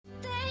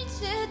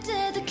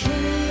So,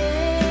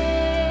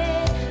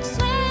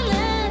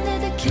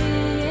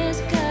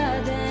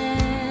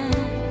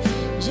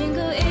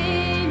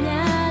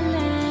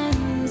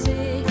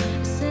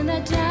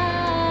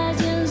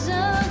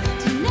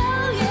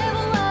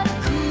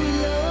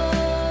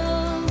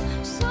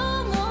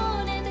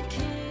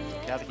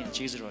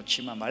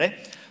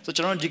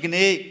ကျွန်တော်ဒီက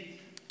နေ့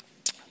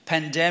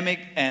pandemic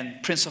and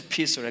Prince of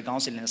Peace ဆိုတဲ့ခေါ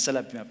င်းစဉ်နဲ့ဆက်လ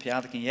က်ပြီးမှဘု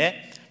ရားသခင်ရဲ့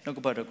နှုတ်က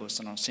ပတ်တော်ကို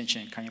ကျွန်တော်ဆင်ခြ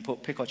င်ခံယူဖို့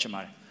ဖိတ်ခေါ်ချင်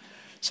ပါတယ်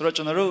ဆိုတော့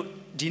ကျွန်တော်တို့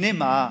ဒီနေ့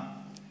မှာ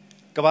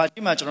ကဘာ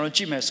ကြီးမှာကျွန်တော်တို့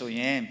ကြည့်မယ်ဆိုရ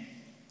င်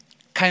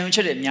ခံယူချ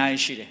က်တွေအများ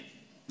ကြီးရှိတယ်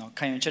နော်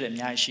ခံယူချက်တွေအ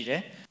များကြီးရှိတ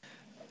ယ်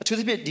အထူးသ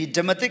ဖြင့်ဒီ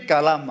dramatic ကာ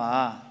လမှာ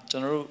ကျွ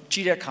န်တော်တို့ကြ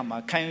ည့်တဲ့အခါမှာ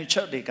ခံယူချ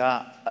က်တွေက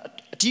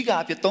အဓိက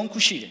အဖြစ်၃ခု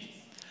ရှိတယ်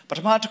ပထ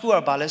မတစ်ခုက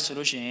ဘာလဲဆို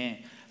လို့ရှိရင်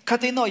ခတ်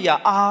သိမ်းသောအရာ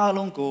အား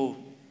လုံးကို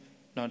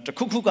နော်တစ်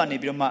ခုခုကနေ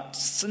ပြီးတော့မှ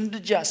စန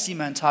စ်ကြစီ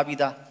မံထားပြီး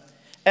သား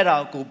အဲ့ဒါ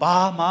ကိုဘာ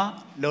မှ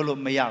လုပ်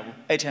လို့မရဘူး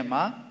အဲ့ထက်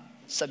မှာ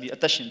ဆက်ပြီးအ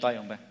သက်ရှင်သွား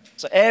ရုံပဲ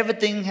so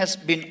everything has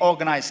been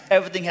organized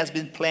everything has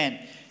been planned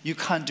you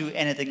can't do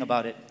anything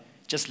about it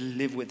just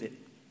live with it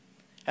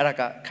အဲ့ဒါ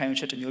ကခံယူ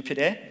ချက်တစ်မျိုးဖြစ်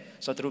တယ်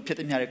ဆိုတော့သူတို့ဖြစ်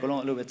တဲ့များတွေအကုန်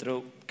လုံးအလိုပဲသူ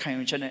တို့ခံ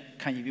ယူချက်နဲ့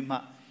ခံယူပြီးမှ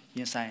ရ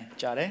င်ဆိုင်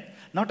ကြတယ်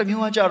နောက်တစ်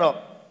မျိုးကကြတော့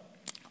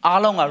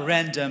အားလုံးက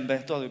random ပဲ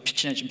သူတို့ဖြစ်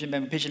ချင်ဖြစ်မ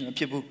ယ်ဖြစ်ချင်မ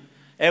ဖြစ်ဘူး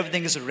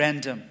everything is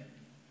random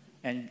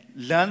and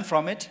learn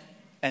from it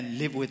and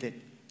live with it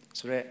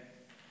ဆိုတော့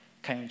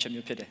ခံယူချက်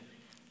မျိုးဖြစ်တယ်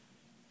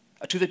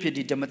အထူးသဖြင့်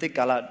ဒီ dramatic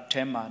ကာလ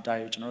ထဲမှာဒါ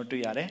ကိုကျွန်တော်တို့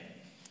တွေ့ရတယ်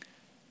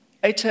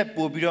အဲ့ထက်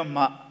ပိုပြီးတော့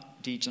မှ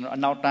ဒီကျွန်တော်အ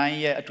နောက်တိုင်း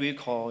ရဲ့အတွေး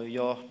ခေါ်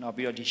ရောနောက်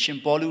ပြီးတော့ဒီရှင်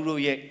ပေါလု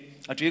တို့ရဲ့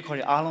အတွေးခေါ်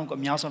တွေအားလုံးကို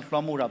အများဆုံးလွှ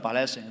မ်းမိုးတာဗာ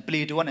လဲဆိုရင်ပလေ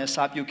တိုကနေ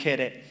စာပြုခဲ့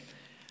တဲ့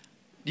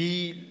ဒီ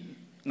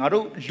ငါ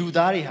တို့လူ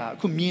သားတွေဟာအ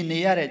ခုမြင်နေ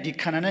ရတဲ့ဒီ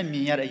ခန္ဓာနဲ့မြ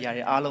င်ရတဲ့အရာ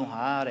တွေအားလုံး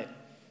ဟာတဲ့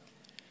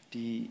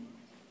ဒီ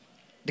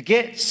တက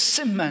ယ်စ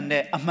စ်မှန်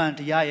တဲ့အမှန်တ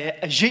ရားရဲ့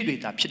အရေးတွေ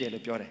သာဖြစ်တယ်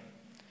လို့ပြောတယ်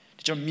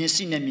ဒီကျွန်တော်မြင်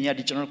စီနဲ့မြင်ရ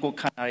ဒီကျွန်တော်ကို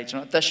ခန္ဓာတွေကျွန်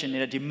တော်အသက်ရှင်နေ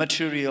တဲ့ဒီ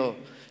material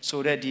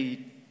ဆိုတဲ့ဒီ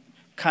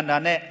ခန္ဓာ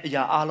နဲ့အ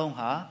ရာအားလုံး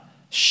ဟာ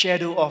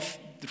shadow of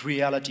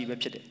reality ပဲ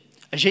ဖြစ်တယ်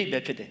အရေးပဲ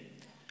ဖြစ်တယ်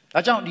ဒါ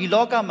ကြောင့်ဒီ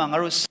လောကမှာငါ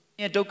တို့ဆ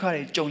င်းရဲဒုက္ခ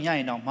တွေကြုံရရ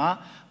င်တော့မှ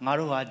ငါ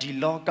တို့ဟာဒီ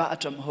လောကအ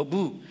တွက်မဟုတ်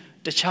ဘူး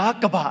တခြား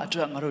ကမ္ဘာအတွ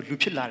က်ငါတို့လူ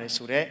ဖြစ်လာတယ်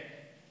ဆိုတဲ့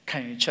ခံ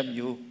ယူချက်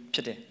မျိုးဖြ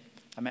စ်တယ်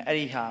ဒါပေမဲ့အဲ့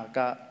ဒီဟာက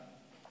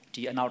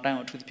ဒီအနောက်တိုင်း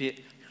ကိုအထူးသဖြင့်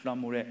လွှမ်း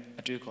မိုးတဲ့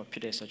အတွေ့အခေါ်ဖြ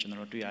စ်တယ်ဆိုတော့ကျွန်တော်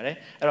တို့တွေ့ရတယ်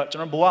အဲ့တော့ကျွ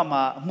န်တော်ဘဝ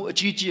မှာအမှုအ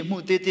ကြီးကြီးအမှု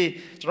သေးသေး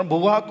ကျွန်တော်ဘ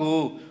ဝကို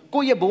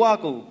ကိုယ့်ရဲ့ဘဝ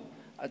ကို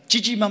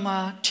ကြီးကြီးမား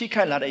မားထိ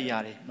ခိုက်လာတဲ့အရာ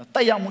တွေတ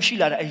က်ရောက်မှုရှိ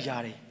လာတဲ့အရာ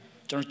တွေ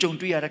ကျွန်တော်ကြုံ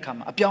တွေ့ရတဲ့အခါ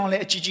မှာအပြောင်းအလဲ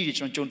အကြီးကြီးတွေ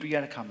ကျွန်တော်ကြုံတွေ့ရ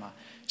တဲ့အခါမှာ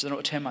ကျွန်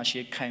တော်အထက်မှာရှိ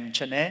ခံယူချ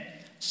က်နဲ့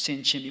ဆင်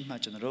ခြင်ပြီးမှ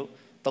ကျွန်တော်တို့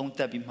သုံးသ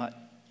ပ်ပြီးမှ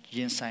ရ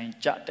င်ဆိုင်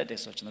ကြတတ်တယ်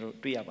ဆိုတော့ကျွန်တော်တို့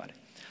တွေ့ရပါတယ်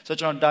ဆိုတော့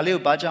ကျွန်တော်ဒါလေး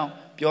ကိုဘာကြောင့်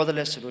ပြောသ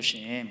လဲဆိုလို့ရှိ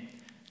ရင်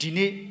ဒီ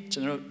နေ့ကျွ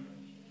န်တော်တို့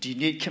ဒီ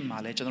နေ့ခေတ်မှာ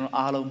လဲကျွန်တော်တို့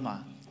အားလုံးမှာ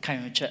ခံ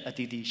ယူချက်အ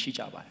သီးသီးရှိ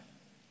ကြပါတယ်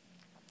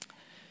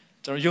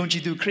ကျွန်တော်ယုံကြ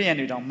ည်သူခရိယန်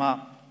တွေတောင်မှ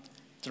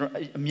ကျွန်တော်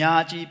အ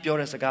များကြီးပြော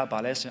တဲ့စကားပါ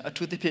လဲဆိုရင်အ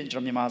ထူးသဖြင့်ကျွ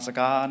န်တော်မြန်မာစ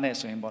ကားနဲ့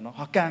ဆိုရင်ပေါ့နော်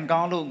ဟာကံကော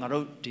င်းလို့ငါ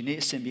တို့ဒီနေ့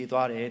အဆင်ပြေ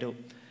သွားတယ်တို့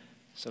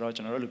ဆိုတော့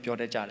ကျွန်တော်တို့လူပြော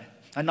တတ်ကြတယ်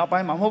နောက်ပို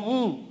င်းမှာမဟုတ်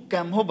ဘူး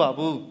ကံမဟုတ်ပါ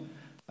ဘူး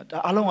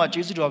အားလုံးက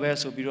ကျေးဇူးတော်ပဲ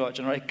ဆိုပြီးတော့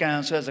ကျွန်တော်ကံ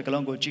ဆွဲစကား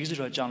လုံးကိုကျေးဇူး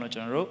တော်ကြောင့်လို့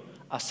ကျွန်တော်တို့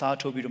အစား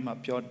ထိုးပြီးတော့မှ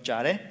ပြောကြ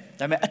တယ်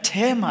ဒါပေမဲ့အ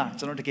ထဲမှာ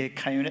ကျွန်တော်တကယ်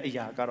ခံယူတဲ့အ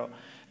ရာကတော့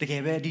တက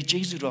ယ်ပဲဒီ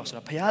ကျေးဇူးတော်ဆို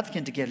တာဘုရားသခ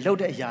င်တကယ်လုပ်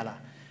တဲ့အရာလား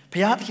ဘု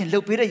ရားသခင်လု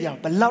ပ်ပေးတဲ့အရာ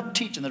ဘယ်လောက်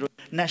ထိကျွန်တော်တို့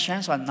နှရှ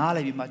မ်းစွာနားလ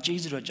ည်ပြီးမှကျေး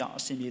ဇူးတော်ကြောင့်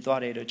အဆင်ပြေသွား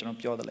တယ်လို့ကျွန်တော်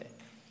ပြောတယ်လေ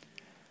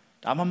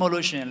ဒါမှမဟုတ်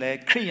လို့ရှိရင်လေ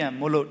ခရိယန်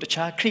မို့လို့တ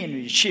ခြားခရိယန်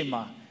တွေရှေ့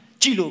မှာ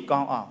ကြည့်လို့ကော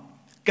င်းအောင်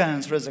ကံ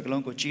ဆိုတဲ့စကား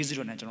လုံးကိုကျေးဇူး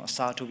တော်နဲ့ကျွန်တော်အ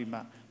စားထိုးပြီးမှ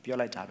ပြော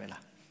လိုက်တာပဲ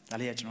လားဒါ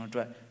လေးကကျွန်တော်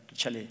တို့တစ်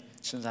ချက်လေး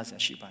စဉ်းစားစရာ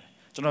ရှိပါတယ်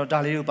ကျွန်တော်ဒါ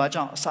လေးကိုဘာ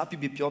ကြောင့်အစားပြ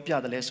ပြပြောပြ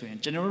တယ်လဲဆိုရင်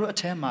ကျွန်တော်တို့အ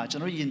ထဲမှာကျွ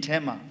န်တော်ယင်ထဲ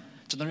မှာ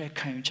ကျွန်တော်ရဲ့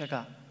ခံယူချက်က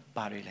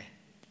ဘာတွေလဲ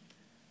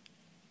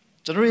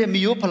ကျွန်တော်ရဲ့မီ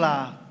ယိုဖလာ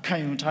ခံ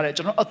ယူထားတဲ့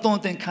ကျွန်တော်အသွင်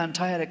သင်ခံ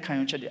ထားရတဲ့ခံ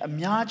ယူချက်တွေအ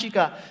များကြီးက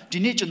ဒီ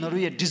နေ့ကျွန်တော်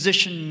ရဲ့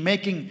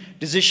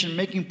decision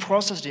making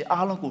process တွေ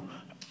အားလုံးကို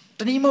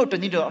တနည်းမဟုတ်တ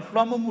နည်းတော့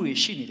လွှမ်းမိုးမှုတွေ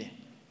ရှိနေတယ်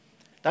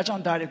ဒါကြော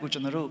င့်ဒါတွေကိုကျွ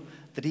န်တော်တို့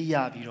သတိရ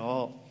ပြီး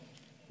တော့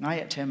ငါ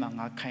ရဲ့အထဲမှာ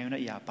ငါခံယူ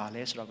တဲ့အရာဘာ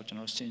လဲဆိုတော့ကျွန်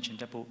တော်ဆင်ခြင်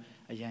တတ်ဖို့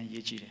အရန်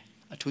ရေးကြည့်တယ်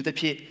အထူးသ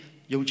ဖြင့်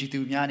ယုံကြည်သူ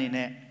များအနေ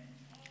နဲ့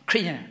ခ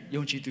ရိယန်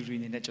ယုံကြည်သူတွေ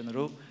အနေနဲ့ကျွန်တော်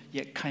တို့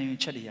ရဲ့ခံယူ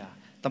ချက်တွေဟာ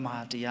တမ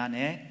န်တရား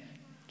နဲ့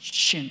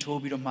ရှင်ထိုး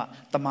ပြီးတော့မှ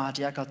တမန်တ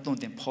ရားကသွန်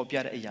သင်ဖော်ပြ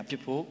တဲ့အရာဖြ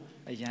စ်ဖို့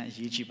အရန်အ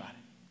ရေးကြီးပါတ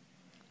ယ်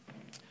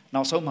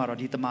နောက်ဆုံးမှာတော့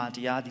ဒီတမန်တ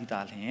ရားဒီသာ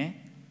လျှင်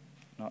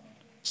နော်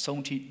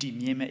ဆုံးထိတည်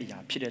မြဲမဲ့အရာ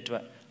ဖြစ်တဲ့အတွ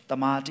က်တ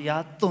မန်တ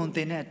ရားသွန်သ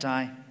င်တဲ့အတို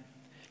င်း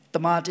တ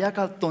မန်တရားက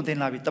သွန်သင်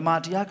လာပြီတမန်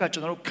တရားကကျွ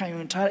န်တော်တို့ခံယူ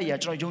ထားတဲ့အရာ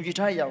ကျွန်တော်ယုံကြည်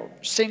ထားတဲ့အရာကို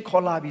စင်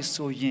ခေါ်လာပြီ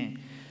ဆိုရင်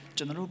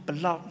ကျွန်တော်တို့ဘ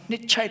လောက်နှ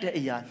စ်ချိုက်တဲ့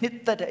အရာနှစ်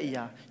သက်တဲ့အ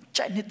ရာ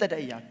ကြိုက်နှစ်သက်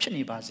တဲ့အရာဖြစ်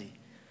နေပါစေ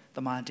တ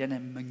မန်တရား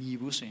နဲ့မညီ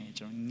ဘူးဆိုရင်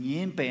ကျွန်တော်င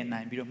င်းပယ်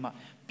နိုင်ပြီးတော့မှ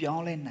ပြော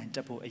င်းလဲနိုင်တ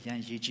တ်ဖို့အရန်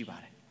ရေးကြည့်ပါ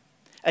တယ်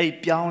အဲ့ဒီ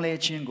ပြောင်းလဲ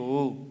ခြင်းကို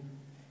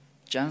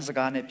ကျမ်းစ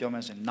ကားနဲ့ပြောမ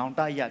ယ်ဆိုရင်နောင်တ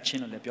ရခြ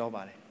င်းလို့လည်းပြော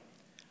ပါတယ်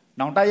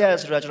နောင်တရ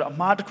ဆိုတော့ကျွန်တော်အ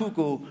မှားတစ်ခု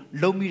ကို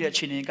လုံးမိတဲ့အ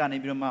ခြေအနေကနေ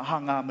ပြီးတော့မှဟာ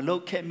ငါမလု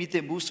ပ်ခဲ့မိသ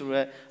င့်ဘူးဆို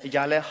တော့အ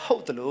ရာလဲဟု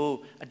တ်တယ်လို့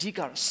အဓိက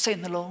တော့စိတ်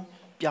နှလုံး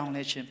ပြောင်း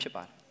လဲခြင်းဖြစ်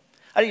ပါတယ်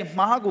အဲ့ဒီ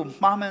မှားကို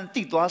မှားမှန်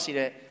သိသွားစေ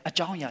တဲ့အ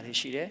ကြောင်းအရာတွေ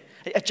ရှိတယ်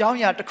အဲ့အကြောင်း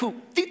အရာတစ်ခု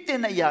သိတဲ့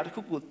အရာတစ်ခု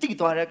ကိုသိ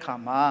သွားတဲ့အခါ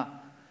မှာ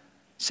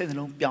စိတ်နှ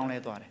လုံးပြောင်းလဲ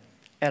သွားတယ်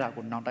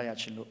အဲ့ဒါကိုနောင်တ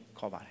ရခြင်းလို့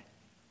ခေါ်ပါ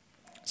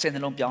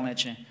တယ်စိတ်နှလုံးပြောင်းလဲ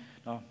ခြ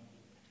င်းနော်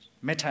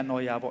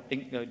metanoia ပေါ့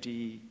ဒီ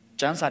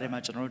ကျမ်းစာထဲမှာ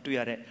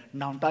ကျွန်တော်တို့တွေ့ရ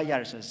တဲ့နောင်တရ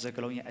ဆိုတဲ့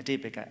စကားလုံးရဲ့အတိတ်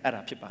ဘက်က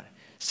အဲ့ဒါဖြစ်ပါတယ်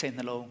စိတ်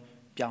နှလုံး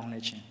ပြော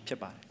င်းလဲခြင်းဖြစ်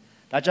ပါ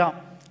တယ်ဒါကြောင့်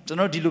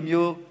ကျွန်တော်ဒီလို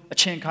မျိုးအ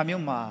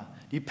ချိန်ခါမျိုး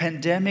မှာဒီ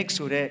pandemic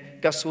ဆိုတဲ့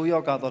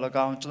ကဆိုးရောဂါတော်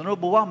၎င်းကျွန်တော်တို့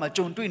ဘဝ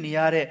မှာကြုံတွေ့နေရ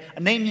တဲ့အ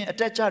နိုင်မြင့်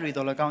အတက်ကြ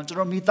တွေတော်၎င်းကျွန်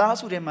တော်မိ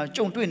သားစုထဲမှာ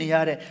ကြုံတွေ့နေ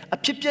ရတဲ့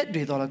အဖြစ်အပျက်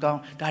တွေတော်၎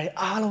င်းဒါတွေ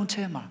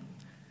အားလုံးထဲမှာ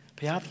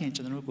ဘုရားသ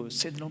ခင်ကျွန်တော်တို့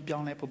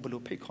ကိုစိတ်နှလုံးပြောင်းလဲဖို့ဘယ်လို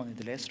ဖိတ်ခေါ်နေ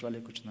တယ်လဲဆိုတော့လေ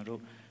ကိုကျွန်တော်တို့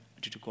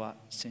အတူတူက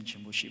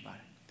ဆင်ခြင်မှုရှိပါတ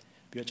ယ်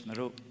ပြီးတော့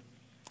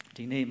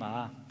ကျွန်တော်တို့ဒီနေ့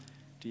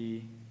မှာဒီ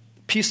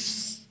peace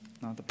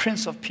now the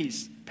prince of peace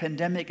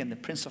pandemic and the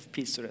prince of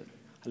peace ဆိုတဲ့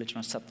အဲ့လို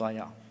ကျွန်တော်ဆက်သွား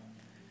ရအောင်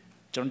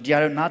ကျွန်တော်ဒီအ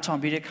ရနား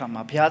ထောင်ပြီးတဲ့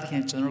အခါမှာဘုရားသ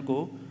ခင်ကျွန်တော်တို့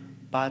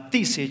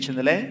ကိုဘာသိစေချင်တ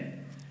ယ်လဲ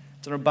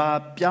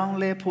ကျွန်တော်ဘာပြောင်း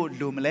လဲဖို့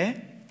လိုမလဲ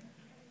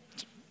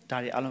ဒါ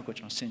တွေအလုံး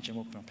ကိုကျွန်တော်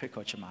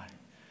ဆင်ခြင်ဖို့ဖိတ်ခေါ်ချင်ပါတယ်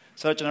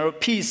ဆိုတော့ကျွန်တော်တို့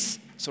peace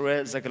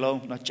ဆိုတဲ့စကားလုံး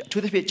เนาะ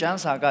သူတစ်ဖြစ်ကျမ်း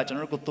စာကကျွန်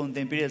တော်တို့ကိုတုံ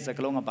သင်ပေးတဲ့စ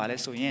ကားလုံးကဘာလဲ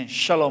ဆိုရင်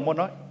shalom ပေါ့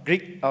เนาะ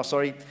Greek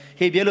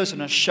Hebrew လို့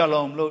ဆိုတော့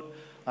shalom လို့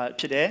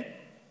ဖြစ်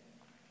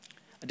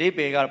တယ်အဓိပ္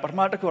ပာယ်ကပထမ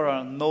တစ်ခုက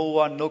တော့ no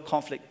war no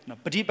conflict เนาะ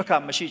ပဋိပက္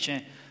ခမ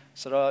ရှိခြင်း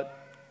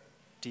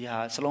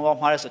ဆိုတော့ဒီဟာစလုံးကောင်း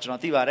မှားရဲဆိုကျွန်တော်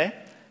သိပါ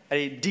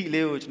တယ်အဲ့ဒီ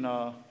လေးကို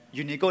ကျွန်တော်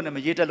Unicode နဲ့မ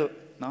ရေးတက်လို့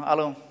เนาะ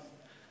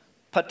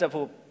အလုံးဖတ်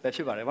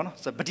တတ်ဖို့ပဲဖြစ်ပါတယ်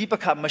ဗောနော်ဆိုတော့ပဋိပက္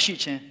ခမ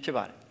ရှိခြင်းဖြစ်ပါ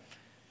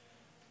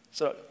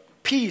တယ်ဆိုတော့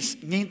peace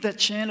ငြိမ်သက်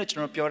ခြင်းလို့ကျွ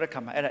န်တော်ပြောတဲ့အခါ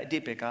မှာအဲ့ဒါ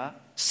အတိတ်ဘက်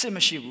ကစစ်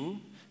မရှိ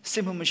ဘူးစ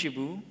စ်မှုမ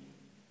ရှိဘူး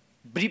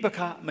ပဋိပက္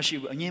ခမ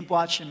ရှိဘူးအငြင်း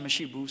ပွားခြင်းမ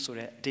ရှိဘူး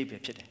ဆိုတဲ့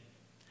အတိတ်ပဲဖြစ်တယ်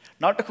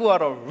နောက်တစ်ခု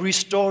ကတော့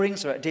restoring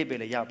ဆိုတဲ့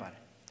အတိတ်ပဲလည်းရပါ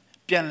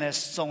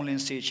တယ်ပြန်လဲစုံ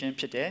လင်စေခြင်း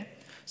ဖြစ်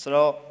တယ်ဆို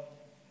တော့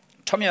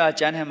ထွ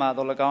မြော်ကျမ်းထဲ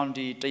မှာတော့၎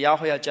င်းဒီတ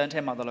ရားဟောရကျမ်း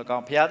ထဲမှာတော့၎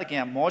င်းဘုရားသခင်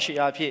ကမော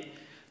ရှေအဖြစ်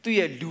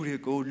သူ့ရဲ့လူ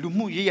တွေကိုလူ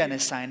မှုရေးရနဲ့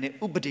ဆိုင်တဲ့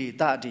ဥပဒေ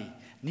တတွေ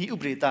ဤဥ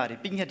ပဒေတ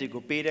တွေပြည့်ညတ်တွေ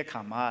ကိုပေးတဲ့အ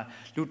ခါ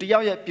မှာလူတ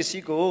ယောက်ရဲ့ပစ္စ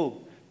ည်းကို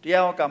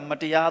တရားကမ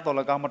တရားတော့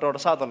၎င်းမတော်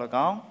တဆတော့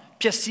၎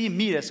င်းပျက်စီး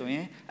မိတယ်ဆို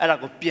ရင်အဲ့ဒါ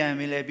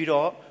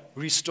ကိုပြန်လဲပြီးတော့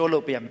restore လု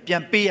ပ်ပေးရ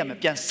မယ်ပြန်ပေးရမယ်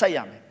ပြန်ဆက်ရ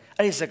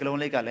မယ်အဲ့ဒီစကားလုံး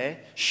လေးကလည်း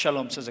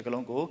shalom ဆိုတဲ့စကား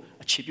လုံး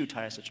ကိုအခြေပြု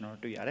ထားတယ်ဆိုကျွန်တော်တို့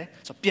တွေ့ရတယ်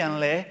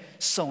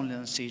ဆိုပြန်လဲစုံ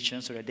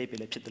လင်စေခြင်းဆိုတဲ့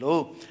အဓိပ္ပာယ်လေးဖြစ်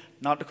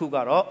တယ်လို့နောက်တစ်ခုက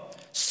တော့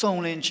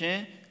စုံလင်ခြ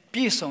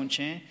င်းပြည့်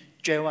စုံခြင်း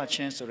ကြွယ်ဝခြ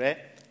င်းဆိုတဲ့အ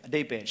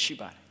ဓိပ္ပာယ်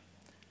ရှိပါတယ်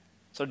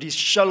ဆိုဒီ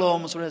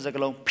shalom ဆိုတဲ့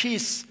စကားလုံး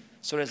peace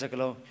ဆိုတဲ့စကား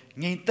လုံး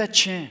ငြိမ်သက်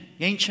ခြ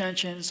င်းငြိမ်ချ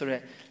မ်းခြင်းဆိုတဲ့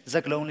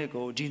စကားလုံး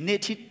လေးကိုဒီ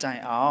နေ့ထိတို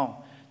င်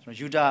အောင်ကျွန်တော်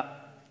ယူ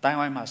ဒတို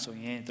င်းဝိုင်းမှာ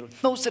ဆိုရင်သူတို့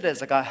နှုတ်ဆက်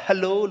တဲ့စကား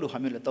hello လို့ဟာ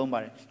မျိုးလ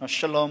ည်းသုံးပါတယ်နော်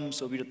shalom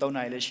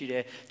ဆိုပြီးတော့သုံးနိုင်လည်းရှိတ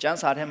ယ်ကျ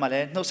မ်းစာထဲမှာ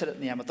လည်းနှုတ်ဆက်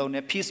တဲ့နေရာမှာသုံး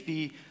တယ် peace be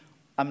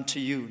unto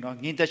you နော်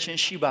ငြိမ်သက်ခြ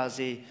င်းရှိပါ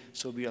စေ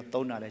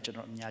ဆိုပြီးတော့သုံးတာလည်းကျွန်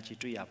တော်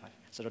အများကြီးတွေ့ရပါ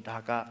တယ်ဆိုတော့ဒါ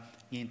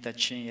ကငြိမ်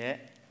သက်ခြင်း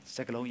ရဲ့စ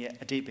ကားလုံးရဲ့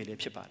အဓိပ္ပာယ်လေး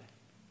ဖြစ်ပါ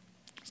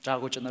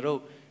တယ်ဒါကို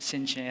ကျွန်တော်တို့ဆ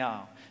င်ခြင်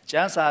ရအောင်ကျ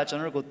မ်းစာကျွန်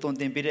တော်တို့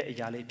ကိုသွန်သင်ပေးတဲ့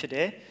အရာလေးဖြစ်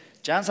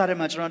တယ်ကျမ်းစာထဲ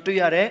မှာကျွန်တော်တွေ့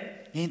ရတဲ့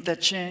ငြိမ်သက်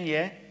ခြ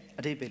င်းရဲ့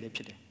အဓိပ္ပာယ်လေးဖြ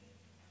စ်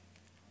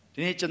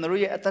တယ်ဒီနေ့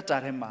ကျွန်တော်တို့ရဲ့အသက်တာ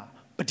ထဲ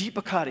မှာပဋိ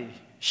ပက္ခ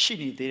တွေရှိ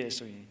နေသေးတယ်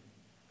ဆိုရင်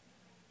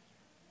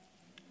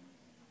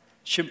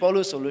ရှင်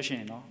ပေါလုဆိုလို့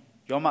ရှိရင်နော်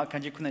ယောမအခ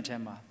န်းကြီး9ထဲ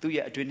မှာသူ့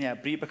ရဲ့အတွင်းထဲက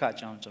ပဋိပက္ခအ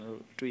ကြောင်းကျွန်တော်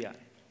တို့တွေ့ရတယ်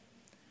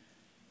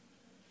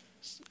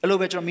အဲ့လို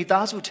ပဲ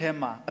ကျွန်တော်မိသားစုထဲ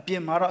မှာအပြ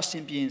င်မှာတော့အ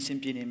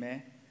ဆင်ပြေနေ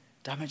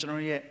မယ်ဒါမှကျွန်တော်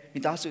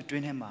ရဲ့မိသားစု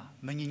အတွင်းထဲ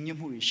မှာမ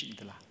ငြိမ်ညွတ်မှုတွေရှိနေ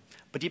သလား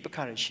ပဋိပက္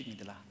ခတွေ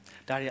ရှိနေသ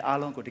လားဒါတွေ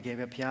အားလုံးကိုတကယ်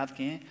ပဲဘုရားသ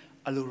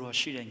ခင်အ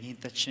လိုတော်ရှိတဲ့ငြိမ်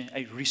သက်ခြင်း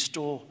အဲ့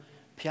restore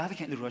ဘုရားသ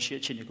ခင်အလိုတော်ရှိ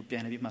တဲ့အခြေအနေ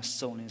ကိုပြန်လည်ပြီးမှ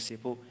စုံလင်စေ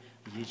ဖို့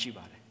အရေးကြီးပါ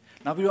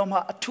တယ်နောက်ပြီးတော့မှ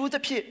အထူး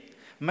သဖြင့်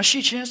မရှိ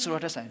ခြင်းဆို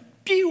တော့တဲ့ဆိုင်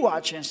ပြ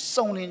ည့်ဝခြ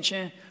င်းစုံ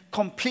လင်ခြင်း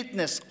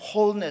completeness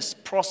wholeness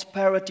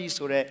prosperity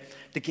ဆိုတဲ့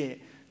တကယ်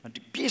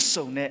ပြ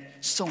ည့်စုံ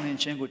တဲ့စုံ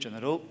လင်ခြင်းကိုကျွန်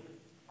တော်တို့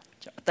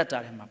အသက်တာ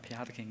ထဲ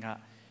မှာဘုရားသခင်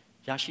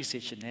ကရ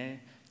ရှိစေခြင်း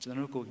နဲ့ကျွန်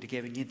တော်တို့ကိုတ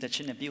ကယ်ပဲငြိမ်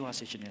သက်ခြင်းနဲ့ပြည့်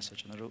ဝစေခြင်းနဲ့ဆို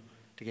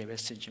ကျွန်တော်တို့တ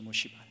ကယ်ပဲဆင်ခြင်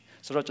မှုရှိပါ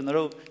တယ်ဆိုတော့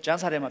ကျွန်တော်တို့ကျမ်း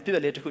စာထဲမှာပြည့်ပြ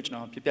ည့်လေးတစ်ခုကျွန်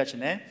တော်ပြပြခြ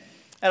င်းနဲ့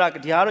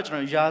အဲ့ဒါတရားတော့ကျွန်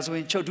တော်ရာဇဝ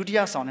င်ချုပ်ဒုတိယ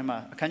ဆောင်ထဲမှာ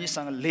အခန်းကြီး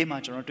4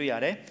မှာကျွန်တော်တွေ့ရတ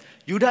ယ်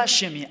ယူ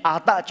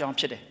ဒရှင်ဘီအာသအကြောင်း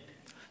ဖြစ်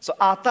တယ်ဆို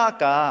အာ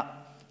သက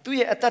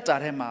သူ့ရဲ့အသက်တာ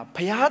ထဲ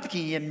မှာဘုရားသခ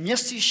င်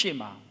ရဲ့မျက်စိရှိ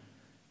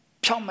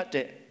မှာဖြောင့်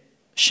မတ်တဲ့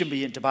ရှင်ဘီ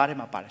ရင်တစ်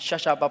ပါးထဲမှာပါ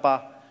တယ်ရှာပါပါ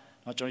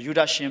တော့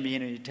ကျွန်တော်ယူဒရှင်ဘီ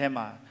ရင်တွေထဲ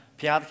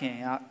မှာဘုရားသခင်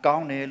ကကော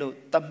င်းတယ်လို့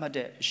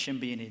သတ်မှတ်တဲ့ရှင်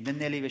ဘီရင်တွေနည်း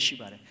နည်းလေးပဲရှိ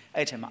ပါ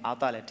တယ်အဲ့ဒီထဲ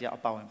မှာအာသလည်းတရား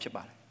အပါဝင်ဖြစ်ပါ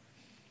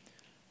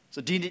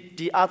တယ်ဆို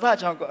ဒီအာသအ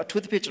ကြောင်းကို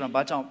အထူးသဖြင့်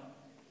ကျွန်တော်ဘာကြောင့်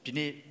ဒီ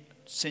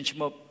နေ့ဆင်ခြင်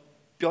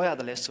မပြောရ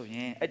တယ်လဲဆို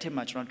ရင်အဲ့ဒီ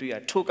မှာကျွန်တော်တွေ့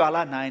ရထိုကာလ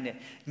၌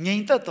နဲ့ငြိ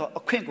မ်သက်သော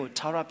အခွင့်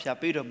ကိုထာဝရဘုရား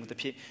ပေးတော်မူသ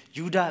ဖြ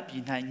င့်ယူဒပြ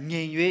ည်၌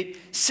ငြိမ်၍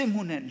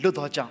စစ်မှု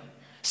နဲ့လွတ်သောကြော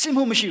င့်စစ်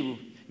မှုမရှိဘူး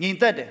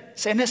ငြိမ်သက်တယ်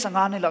10နှစ်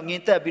15နှစ်လောက်ငြိမ်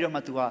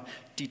သက်ပြီးတော့မှသူက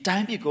ဒီ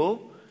တိုင်းပြည်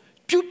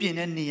ကိုပြုပြင်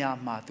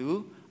တဲ့နေရာမှာသူ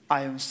အာ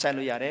ယုံဆက်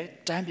လို့ရတယ်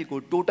တိုင်းပြည်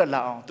ကိုတိုးတက်လာ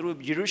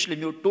အောင်သူတို့ယေရုရှလင်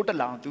မြို့တိုးတက်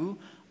လာ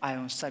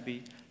အောင်သူအာယုံ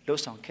ဆက်ပြီးလှု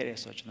ပ်ဆောင်ခဲ့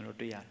တယ်ဆိုတော့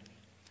ကျွန်တော်တို့တွေ့ရ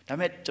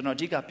တယ်ဒါပေမဲ့ကျွန်တော်အ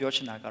ဓိ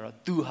ကပြောချင်တာကတော့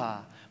သူဟာ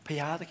ဘု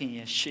ရားသ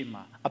ခင်ရဲ့ရှေ့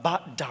မှာအ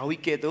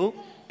ဘဒါဝိဒ်ကဲ့သို့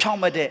ဖြော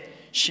င့်မတ်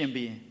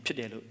တဲ့ရှင်ဘုရင်ဖြစ်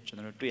တယ်လို့ကျွန်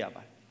တော်တို့တွေ့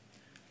ရပါတယ်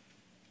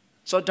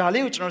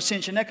ဆိုတော့ဒါလေးကိုကျွန်တော်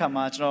ဆင်ခြင်တဲ့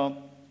အခါမှာ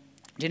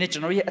ကျွန်တော်ဒီနေ့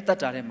ကျွန်တော်ရဲ့အသက်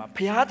တာထဲ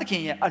မှာဘုရားသခ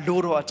င်ရဲ့အ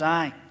လိုတော်အ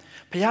တိုင်း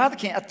ဘုရားသ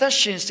ခင်အ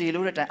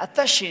သက်ရှင်စေလို့တဲ့အတိုင်းအ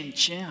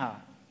သက်ရှင်ခြင်းဟာ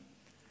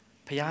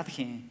ဘုရားသ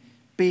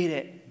ခင်ပေး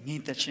တဲ့ငြိ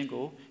မ်သက်ခြင်း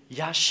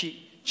ကိုရရှိ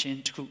ချ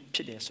င်းတစ်ခုဖြ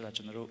စ်တယ်ဆိုတာ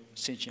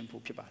ကျွန်တော်တို့ဆင်ခြင်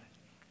ဖို့ဖြစ်ပါ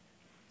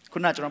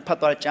တယ်ခုနကျွန်တော်ဖတ်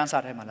သွားတဲ့ကျမ်း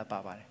စာထဲမှာလ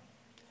ည်းပါပါတယ်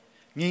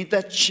ငြိမ်သ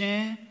က်ခြ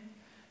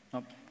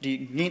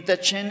င်းဒီငြိမ်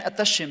သက်ခြင်းအသ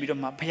က်ရှင်ပြီးတော့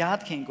မှဘု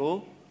ရားသခင်ကို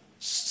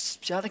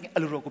ဘုရားသခင်အ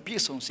လိုတော်ကိုပြ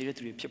ည့်စုံစေ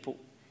တဲ့သူတွေဖြစ်ဖို့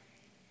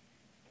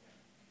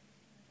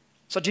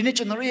ဆိုဒီနေ့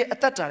ကျွန်တော်ရဲ့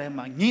အသက်တာထဲ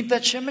မှာငြိမ်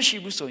သက်ခြင်းမရှိ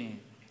ဘူးဆို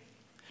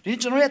ရင်ဒီနေ့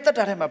ကျွန်တော်ရဲ့အသက်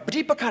တာထဲမှာပ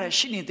ဋိပက္ခ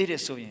တွေရှိနေသေးတယ်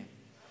ဆိုရင်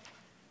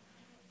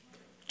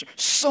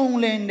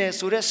စုံလင်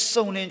တယ်ဆို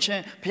တဲ့စုံ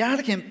လင်ခြင်းဘု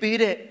ရားသခင်ပေး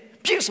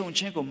တဲ့ပြည့်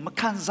စုံခြင်းကိုမ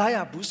ခံစားရ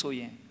ဘူးဆို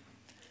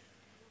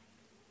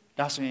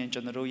ရင်ဒါဆိုရင်ကျွ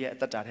န်တော်တို့ရဲ့အ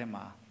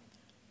သက်တာထဲမှာ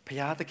ဘု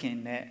ရားသ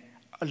ခင်နဲ့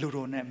အလို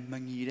တော်နဲ့မ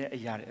ညီတဲ့အ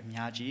ရာတွေအ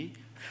များကြီး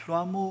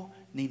လွှမ်းမိုး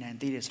နေ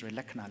နိုင်သေးတယ်ဆို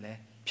တဲ့လက္ခဏာလ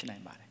ည်းဖြစ်နို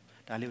င်ပါ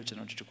တယ်ဒါလေးကိုကျွန်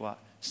တော်ဒီတစ်ခုက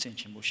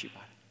ဆင်ခြင်ဖို့ရှိပါ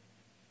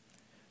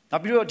တယ်နော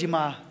က်ပြီးတော့ဒီ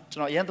မှာကျွ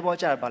န်တော်အရင်သဘော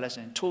ကျတာပါလဲ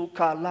ဆိုရင်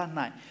ထိုကာလ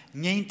၌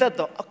ငြိမ်သက်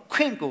သောအခွ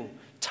င့်ကို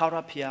ထာ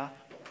ဝရဘု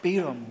ရားပေး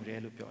တော်မူ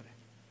တယ်လို့ပြောတယ်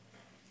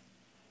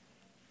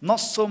not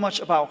so much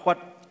about what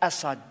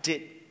Asa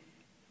did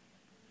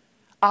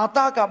အာ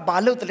တာ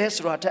ကဘာလို့တလဲ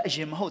ဆိုတာတဲ့အရ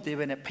င်မဟုတ်သေး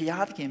ဘဲ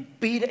နဲ့ဘုရားသခင်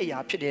ပေးတဲ့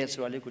အရာဖြစ်တယ်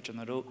ဆိုတာလေးကိုကျွန်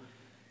တော်တို့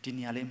ဒီ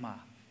နေရာလေးမှာ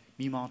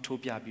မိမောင်းထိုး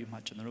ပြပြီးမှ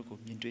ကျွန်တော်တို့ကို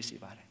မြင်တွေ့စေ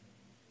ပါ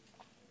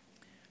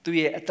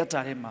တယ်သူရဲ့အတ္တ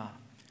ထဲ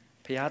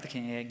မှာဘုရားသခ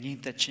င်ရဲ့ငြိမ်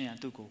သက်ခြင်း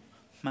အတူကို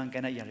မှန်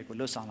ကန်တဲ့အရာတွေ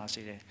ကိုလှုပ်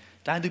ဆောင်လာစေတယ်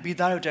။ဒါသူပြည်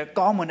သားတို့တဲ့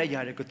ကောင်းမွန်တဲ့အရာ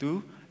တွေကိုသူ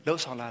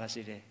လှုပ်ဆောင်လာစေ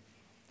တယ်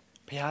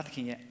။ဘုရားသ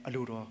ခင်ရဲ့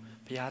အလိုတော်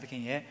ဘုရားသ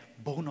ခင်ရဲ့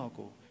ဘု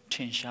န်းတော်ကို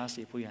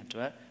ထင်ရှားစေဖို့ရန်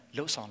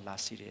အတွက်လှုပ်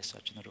ဆောင်လာစေတယ်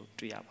ဆိုတော့ကျွန်တော်တို့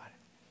တွေ့ရပါတယ်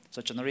။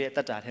ဆိုတော့ကျွန်တော်ရဲ့အ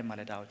တ္တထဲမှာ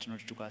လည်းဒါကိုကျွန်တော်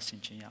တို့ကဆင်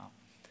ခြင်ရအောင်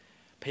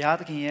။ဘု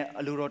ရားသခင်ရဲ့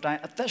အလိုတော်တိုင်း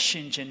အသက်ရှ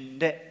င်ခြ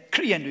င်းတဲ့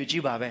ခရိယန်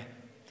တွေကြီးပါပဲ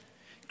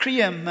။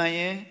ခရိယန်မှန်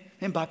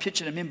ရင်မ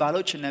င်းဘာဖြစ်ချင်လဲမ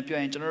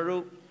င်းဘာလုပ်ချင်လဲပြောရင်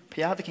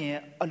ကျွန်တော်တို့ဘုရားသခင်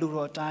ရဲ့အ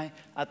လိုတော်တို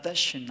င်းအ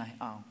သက်ရှင်နိုင်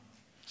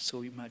အောင်ဆို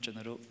ပြီးမှ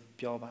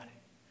ကျွန်တော်တို့ပြောပါတ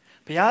ယ်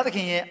ဘုရားသ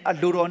ခင်ရဲ့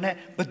အလိုတော်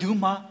နဲ့ဘယ်သူ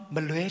မှ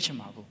မလွဲချင်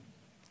ပါ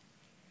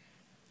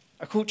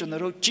ဘူးအခု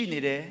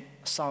ကျွန်တော်တို့ကြည်နေတဲ့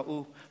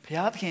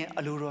အစာအုပ်ဘုရားသခင်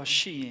အလိုတော်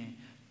ရှိရင်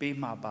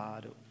ပေးမှာပါ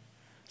တို့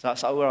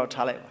အစာအုပ်ကတော့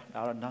ထားလိုက်ပါ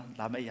ဒါတော့နော်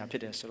လာမယ့်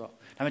အရာဖြစ်တယ်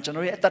ဆိုတော့ဒါပေမဲ့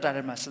ကျွန်တော်ရဲ့အသက်တာ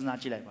ထဲမှာစဉ်းစား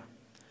ကြည့်လိုက်ပါ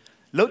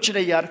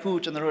လှုပ်ချတဲ့ຢာ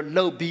တစ်ခုကျွန်တော်တို့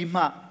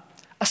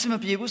လှုပ်ပြီးမှအစမ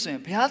ပြေဘူးဆိုရင်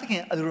ဘုရားသ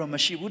ခင်အလိုတော်မ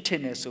ရှိဘူး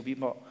ထင်တယ်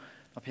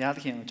ဆိုပြီးတော့ဘုရား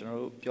သခင်ကိုကျွန်တော်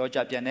တို့ပြောကြ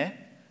ပြန်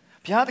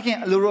တယ်ဘုရားသခင်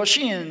အလိုတော်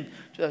ရှိရင်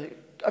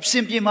အစ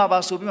င်ပြေမှာ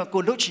ပါ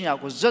ဆိုပြီးမှကိုလှုပ်ချင်ရ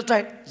ကိုဇွတ်တို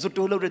က်ဇွတ်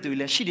တိုးလှုပ်တဲ့သူ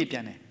တွေလည်းရှိနေပြ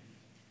န်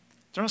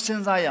တယ်ကျွန်တော်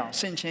စဉ်းစားရ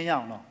အောင်ဆင်ခြင်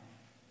ရအောင်တော့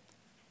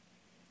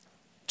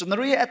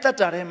ကျွန်တော်ရဲ့အသက်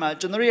တာထဲ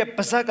မှာကျွန်တော်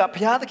ရဲ့ပါဇက်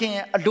ကဘုရားသခင်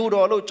ရဲ့အ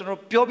လိုတော်လို့ကျွန်တော်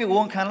ပြောပြီး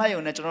ဝန်ခံလိုက်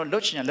ရုံနဲ့ကျွန်တော်လှု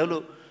ပ်ချင်ရလှုပ်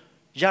လို့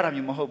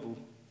ရတာမျိုးမဟုတ်ဘူး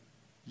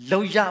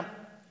လှုပ်ရ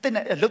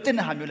တဲ့လှုပ်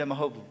တဲ့ဟာမျိုးလည်း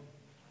မဟုတ်ဘူး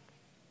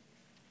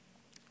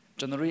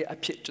ကျွန်တော်ရဲ့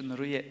အဖြစ်ကျွန်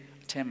တော်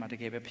ရဲ့အထက်မှာ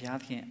တကယ်ပဲဘု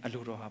ရားသခင်အ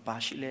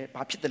လိုတော်ဟာဘာရှိလဲ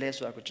ဘာဖြစ်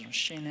တယ်လဲဆိုတာကိုကျွန်တော်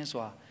ရှင်းလ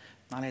င်းစွာ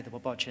နားလည်သဘော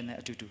ပေါက်ခြင်း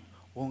နဲ့အတူတူ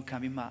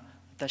ဝန်ခံပြီးမှအ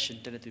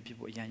သက်ရှင်တဲ့သူဖြစ်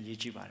ဖို့အရင်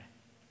ရည်ကြီးပါတယ်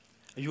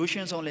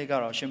အယိုးရှင်းဆုံးလေးက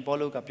တော့ရှင်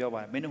ပေါလုကပြောပါ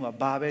တယ်မင်းတို့က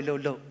ဘာပဲလု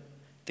ပ်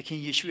သခင်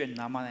ယေရှုရဲ့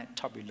နာမနဲ့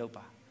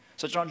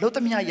ထောက်ပြီးလုပ်ပါဆိုတော့ကျွန်တော်လှုပ်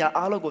သမျှရာ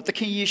အားလုံးကိုသခ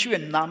င်ယေ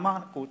ရှုရဲ့နာ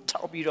မကို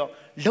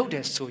ထောက်ပြီးတော့လုပ်တ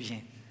ယ်ဆိုရ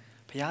င်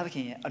ဘုရားသ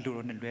ခင်ရဲ့အလို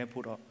တော်နဲ့လွဲ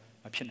ဖို့တော့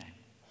မဖြစ်နိုင်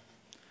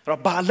ဘူးအဲ့တော့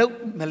ဘာလုပ်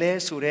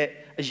မလဲဆို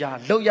တဲ့အရာ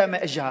လုပ်ရမ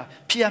ယ့်အရာ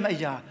ဖြစ်ရမယ့်အ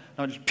ရာ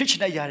ဖြစ်ချင်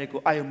တဲ့အရာတွေကို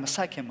အာယုံမ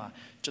ဆိုင်ခင်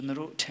မှာကျွန်တော်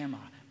တို့အထ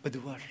င်းမှာ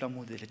ဘယ်သူကလွှမ်း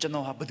မိုးတယ်လဲကျွန်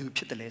တော်ဟာ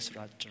ဘယ်သူဖြစ်တယ်လဲ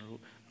ဆိုတာကျွန်တော်တို့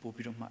ပို့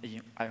ပြီးတော့မှအရ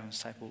င်အာ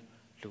ယုံဆိုင်ဖို့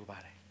လိုပါတ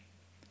ယ်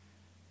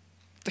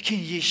သခင်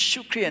ယေ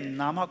ရှုခရစ်ရဲ့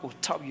နာမကို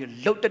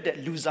ထောက်ပြီးလှုပ်တတ်တဲ့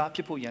လူ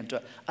စားဖြစ်ဖို့ရန်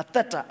အတွက်အ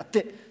သက်တာအ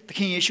သက်သ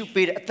ခင်ယေရှု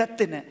ပေးတဲ့အသက်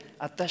သစ်နဲ့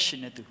အသက်ရှင်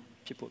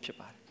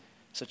တဲ့သူဖြစ်ဖို့ဖြစ်ပါတယ်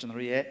ဆိုတော့ကျွန်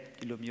တော်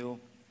ရဲ့ဒီလို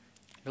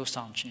မျိုးလှုပ်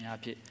ဆောင်ခြင်း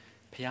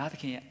အဖြစ်ဘုရား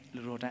သခင်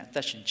ရဲ့လူတော်တိုင်းအ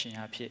သက်ရှင်ခြင်း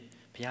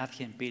အဖြစ်ဘုရားသခ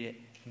င်ပေးတဲ့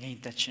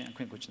ငြိမ်သက်ခြင်းအ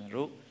ခွင့်ကို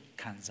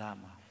ကျွန်တော်တို့ခံစား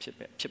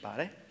မှာဖြစ်ပါတ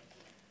ယ်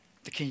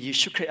သခင်ယေ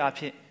ရှုခရစ်အဖြ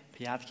စ်ဘု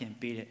ရားသ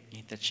ခင်ပေးတဲ့ငြိ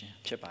မ်သက်ခြင်း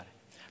ဖြစ်ပါ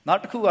တယ်နောက်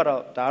တစ်ခုကတော့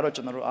ဒါ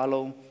ကတော့ကျွန်တော်တို့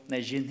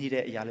အားလုံးနဲ့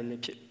ယဉ်နှီးတဲ့အရာလေး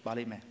ဖြစ်ပါ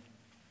လိမ့်မယ်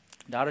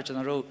ဒါကတော့ကျွန်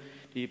တော်တို့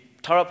ဒီ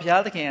ထာဝရဘု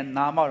ရားသခင်ရဲ့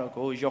နာ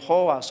မတော်ကိုယေ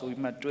ဟောဝါဆို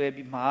ပြီးမှ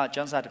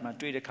တွဲပြီးမှကျမ်းစာထဲ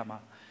မှာတွေ့တဲ့အခါမှာ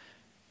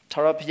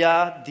ထာဝရဘု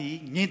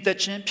ရားဒီငြိမ်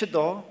သက်ခြင်းဖြစ်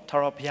တော်ထာ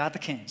ဝရဘုရားသ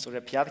ခင်ဆို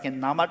တဲ့ဘုရားသခင်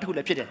နာမတစ်ခု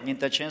လည်းဖြစ်တယ်ငြိမ်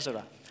သက်ခြင်း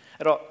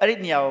ဆိုတာအဲ့တော့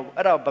အဲ့ဒီနေရာကို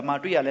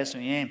အဲ့ဒါဘာမှတွေ့ရလဲ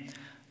ဆိုရင်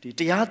ဒီ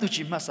တရားသူ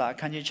ကြီးမှတ်စာ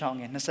အခန်းကြီး6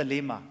ငယ်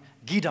24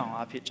မှာဂိဒေါင်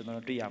အဖြစ်ကျွန်တော်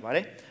တို့တွေ့ရပါတ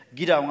ယ်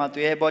ဂိဒေါင်ကသူ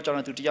ရဲ့ဘောကြော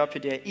င့်သူတ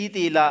ယောက်ဖြစ်တဲ့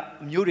ဣသေလ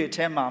အမျိုး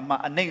တွေထဲမှာ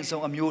အနိုင်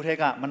ဆုံးအမျိုးထဲ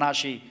ကမနာ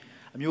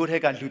ရှေအ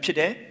မျိုးထဲကလူဖြစ်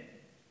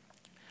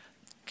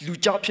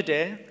တယ်လူကြောက်ဖြစ်တ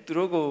ယ်သူ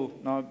တို့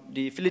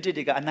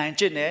ကိုဒီဖိလိတိတွေကအ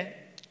နိုင်ကျင့်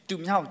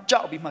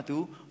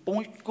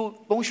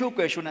တယ်သူမြောက်ကြောက်ပြီးမှသူပုံ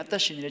ရှိုးကွယ်ရှိုးနဲ့အ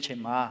သက်ရှင်နေတဲ့အချိ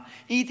န်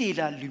မှာဣသေ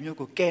လလူမျိုး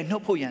ကိုကယ်ထု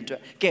တ်ဖို့ရန်အတွက်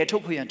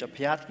ကယ်ထုတ်ဖို့ရန်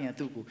အတွက်ဘုရားသခင်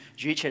ကသူ့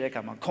ကိုရွေးချယ်တဲ့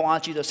အခါမှာခွန်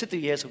အားကြီးသော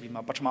စစ်သူရဲဆိုပြီးမှ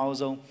ပထမအ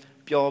ဆုံး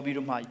ပြောပြီး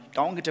တော့မှ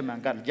ကောင်းကင်တ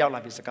မန်က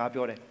ရောက်လာပြီးစ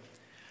ကားပြောတယ်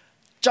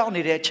ကြောက်နေ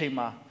တဲ့အ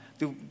ချိန်မှာ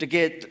သူတက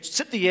ယ်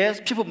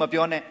စစ်သူရဲဖြစ်ဖို့မ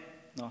ပြော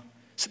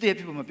နဲ့နော်စစ်သူရဲ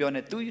ဖြစ်ဖို့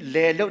မပြောနဲ့သူလဲ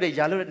လှုပ်တဲ့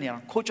ရာလှုပ်တဲ့နေရာ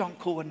ခိုးချော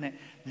င်းခိုးဝှက်နဲ့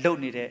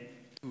လှုပ်နေတဲ့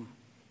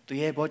သူ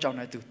ရဲ့ဘောကြော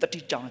င့်လည်းသူတတိ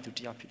ကြောင့်လ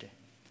ည်းသူတယောက်ဖြစ်တယ်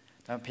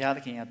။ဒါပေမဲ့ဘုရား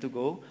သခင်ကသူ့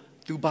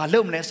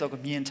ကိုသူဘာလုပ်မလဲ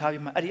ဆိုတော့မြင်ထား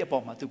ပြီးမှအဲ့ဒီအ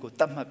ပေါ်မှာသူ့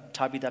ကိုတတ်မှတ်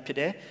ထားပြီးသားဖြစ်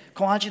တယ်။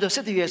ခွန်အားကြီးသော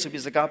စစ်သူရဲ့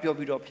ဆိုပြီးစ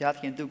ကားပြောပြီးတော့ဘုရား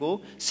သခင်သူ့ကို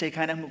စေ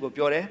ခိုင်းတဲ့မှု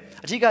ကိုပြောတယ်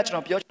။အထူးကကျွန်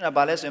တော်ပြောချင်တာ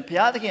ဘာလဲဆိုရင်ဘု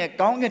ရားသခင်ရဲ့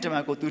ကောင်းကင်တ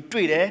မန်ကိုသူ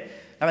တွေ့တယ်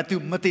။ဒါပေ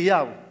မဲ့သူမသေးရ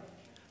ဘူး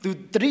။ သူ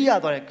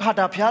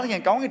တရိယာတော့ကာတာဖျားသ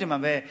ခင်ကောင်းကင်တမ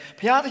န်ပဲ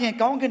ဖျားသခင်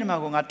ကောင်းကင်တ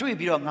မန်ကိုငါတွေ့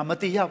ပြီးတော့ငါ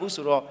မတည်ရဘူး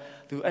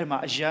ဆိုတော့သူအဲ့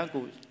မှာအယံ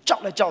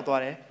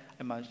ကိုကြောက်လဲကြောက်သွားတယ်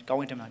အဲ့မှာကောင်း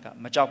ကင်တမန်က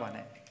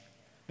မကြောက်ပါနဲ့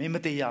မင်း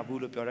မတည်ရဘူး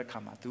လို့ပြော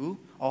တဲ့ခါမှာသူ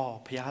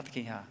ဖျား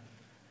သခင်ဟာ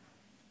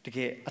တက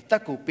ယ်အသ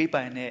က်ကိုပေး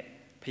ပိုင်တဲ့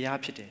ဖျား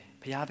ဖြစ်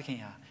တယ်ဖျားသ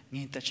ခင်ဟာင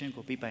င်သက်ချင်း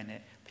ကိုပေးပိုင်တဲ့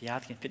ဖျား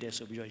သခင်ဖြစ်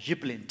တယ်ဆိုပြီးတော့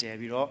ရစ်ပ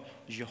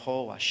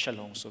လင်တဲပြီးတော့ယေဟောဝါရှ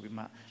လုံဆိုပြီး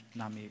မှ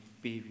နာ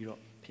မည်ပေးပြီးတော့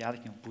ဖျား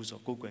သခင်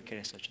ကိုပူဇော်ကိုးကွယ်ခဲ့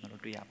တယ်ဆိုတော့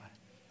ကျွန်တော်တို့တွေ့ရပါ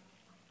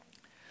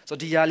တယ်ဆိုတော့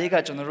ဒီຢာလေးက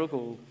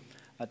ကျွန်တော်တို့ကို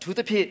အထူး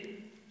သဖြင့်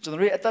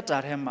ကျွန်တော်တို့ရဲ့အသက်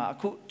တာထဲမှာအ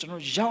ခု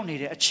ကျွန်တော်ရောက်နေ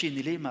တဲ့အခြေအ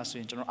နေလေးမှာ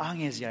ဆိုရင်ကျွန်တော်အား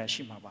ငယ်စရာ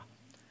ရှိမှာပါ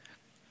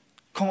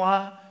ခွန်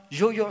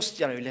အားရိုးစ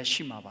ရာတွေလ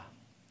ည်းရှိ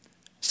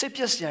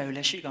မှာပါစိတ်ပြည့်စရာတွေ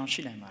လည်းရှိကော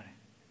င်းရှိနိုင်ပါတယ်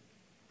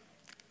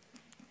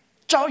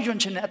ကြောက်ရွံ့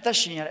ခြင်းနဲ့အသက်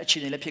ရှင်ရတဲ့အခြေ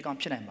အနေလည်းဖြစ်ကော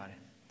င်းဖြစ်နိုင်ပါ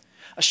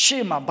တယ်အ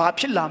ရှိမဘာ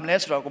ဖြစ်လာ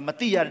မလဲဆိုတော့ကိုမ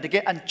သိရတဲ့တက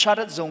ယ်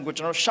uncharted zone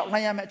ကိုကျွန်တော်ရှောက်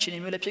လိုက်ရမယ့်အခြေ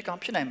အနေမျိုးလည်းဖြစ်ကောင်း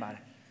ဖြစ်နိုင်ပါတ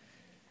ယ်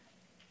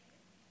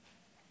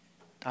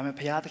ဒါပေ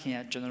မဲ့ဘုရားသခင်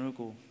ကကျွန်တော်တို့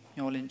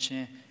ကိုမျှော်လ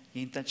င့်ခြင်း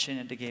ယဉ်သက်ခြ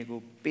င်းနဲ့တကယ်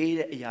ကိုပေး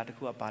တဲ့အရာ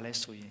တစ်ခုကဘာလဲ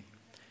ဆိုရင်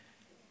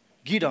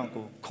ဂိ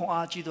တောင်ကိုခွန်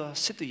အားကြီးသော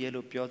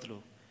စစ်သူရဲလို့ပြောသ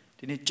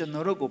လိုဒီနေ့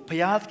ကျွန်တော်တို့ကိုဘု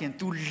ရားသခင်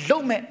तू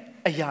လုံမဲ့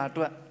အရာအ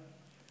တွက်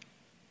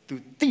तू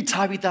တိ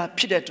ထားပြီးသားဖြ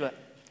စ်တဲ့အတွက်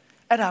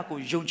အဲ့ဒါကို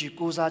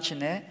ယုံကြည်ကိုးစားခြ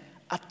င်းနဲ့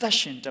အသက်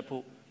ရှင်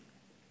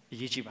တတ်ဖို့အ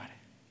ရေးကြီးပါတ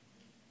ယ်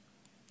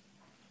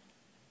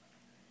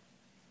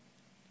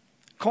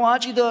ခွန်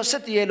အားကြီးသော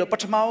စစ်သူရဲလို့ပ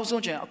ထမ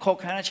ဆုံးခြင်းအခေါ်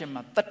ခံရခြင်း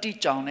မှာတတိ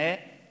ကြောင်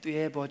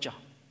နဲ့သူရဲဘောကြောင်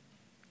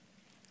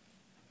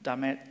ဒါ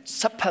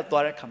မဲ့ဆက်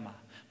ဖတ်သွားတဲ့ခါ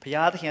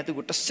မှာဘုရားသခင်ကသူ့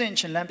ကိုတဆင့်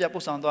ချင်းလ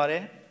မ်းပြပို့ဆောင်သွား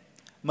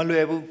တယ်မလွ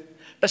ယ်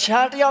ဘူးတ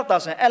ခြားတယောက်သာ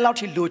ဆိုရင်အဲ့လောက်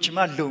ထိ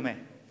လိုချင်မှလို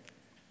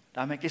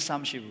မယ်ဒါမဲ့ကိစ္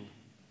စမရှိဘူး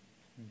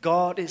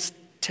God is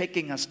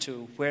taking us to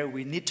where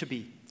we need to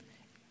be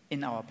in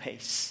our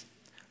pace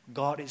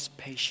God is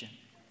patient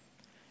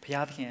ဘု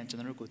ရားသခင်က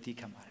ကျွန်တော်တို့ကိုသိ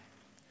ခံပါ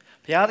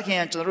တယ်ဘုရားသခင်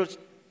ကကျွန်တော်တို့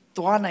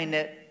သွား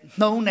နိုင်တဲ့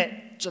နှုံးနဲ့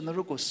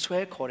ကျွန်တော်တို့ကို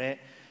ဆွဲခေါ်တဲ့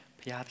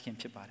ဘုရားသ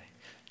ခင်ဖြစ်ပါတယ်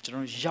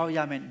ကျွန်တော်ရောက်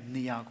ရမ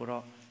ယ့်နေရာကို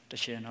တော့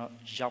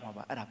တရှင်တော့ရောက်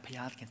မှာပါအဲ့ဒါဘု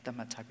ရားသခင်တတ်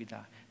မှတ်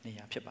ထားပြီးသားနေ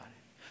ရာဖြစ်ပါ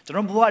တယ်ကျွန်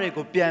တော်ဘဝ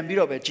တွေကိုပြန်ပြီး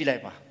တော့ပဲကြည့်လို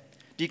က်ပါ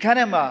ဒီခန်း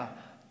ထဲ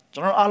မှာကျွ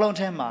န်တော်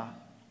အားလုံးထဲမှာ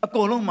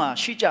အကုန်လုံးမှာ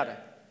ရှိကြတယ်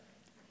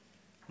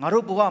ငါ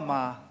တို့ဘဝ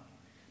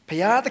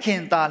မှာဘုရားသခ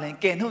င်တာ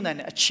လင်ကယ်နှုတ်နိုင်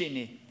တဲ့အခြေအ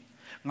နေ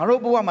ငါတို့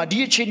ဘဝ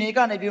မှာဒီအခြေအနေ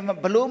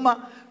ကနေပြီးဘလို့မှ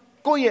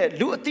ကိုယ့်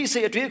ရဲ့လူအသိစိ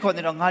တ်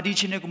အတွေးခေါ်နေတော့ငါဒီအ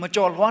ခြေအနေကိုမ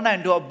ကြော်လွှား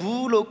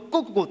နိုင်တော့ဘူးလို့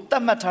ကိုတ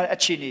တ်မှတ်ထားတဲ့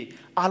အခြေ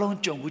အနေအားလုံး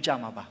ကြုံ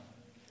ဘူးကြမှာပါ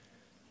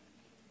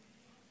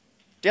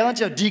တရား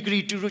ကျဒီ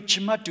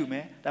ဂရီတူချမတူ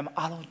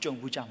မယ်ဒါမှအားလုံးကြုံ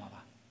ဘူးကြမှာပါ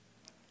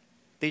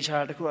တေ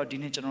ချာတခုတော့ဒီ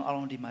နေ့ကျွန်တော်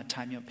အားလုံးဒီမှာ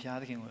ထိုင်မြဘုရား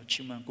သခင်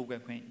ကိုချီးမွမ်းကိုးကွယ်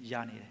ခွင့်ရ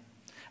နေ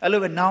တယ်အဲ့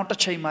လိုပဲနောက်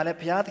တစ်ချိန်မှာလ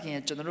ည်းဘုရားသခင်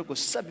ရဲ့ကျွန်တော်တို့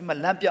ကိုဆက်ပြီးမှ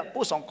လမ်းပြ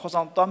ပို့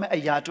ဆောင်ခေါ်ဆောင်သွားမယ့်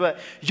အရာတွေ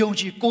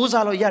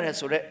ယုံကြည်ကိုးစားလို့ရတယ်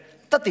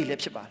ဆိုတော့တတ်တည်လ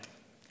ည်းဖြစ်ပါတယ်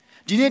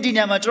ဒီနေ့ဒီည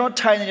မှာကျွန်တော်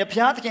ထိုင်နေတယ်ဘု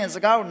ရားသခင်စ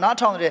ကားကို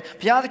နားထောင်နေ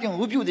တယ်ဘုရားသခင်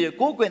ဝုပြုနေတယ်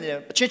ကိုးကွယ်နေ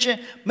တယ်အချင်းချင်း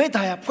မေတ္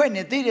တာ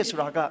ရဖွဲ့နေသေးတယ်ဆို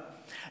တာ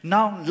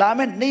ကနောင်လာ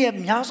မယ့်နေ့ရက်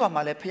များ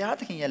စွာမှာလည်းဘု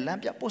ရားသခင်ရဲ့လမ်း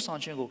ပြပို့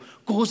ဆောင်ခြင်း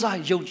ကိုကိုးစား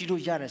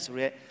ယုံကြည်လို့ရတယ်ဆို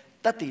တော့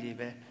တတ်တည်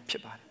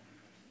တွေပဲဖြစ်ပါတယ်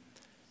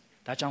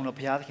ဒါကြော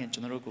င့်လို့ဘုရားသခင်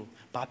ကျွန်တော်တို့ကို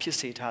ဘာဖြစ်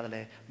စေထားတယ်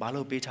လဲဘာ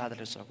လို့ပေးထား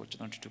တယ်လဲဆိုတော့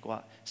ကျွန်တော်တို့က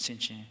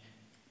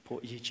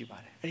ဆင်ခြင်ဖို့အရေးကြီးပါတ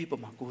ယ်အဲ့ဒီပုံ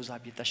မှာကိုးစား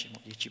ပြီး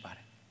တတ်ရှင်ဖို့အရေးကြီးပါတ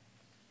ယ်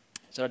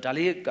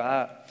ဆိုတော့ဒါလေး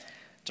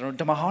ကကျွန်တော်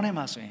ဓမ္မဟောင်းထဲ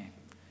မှာဆို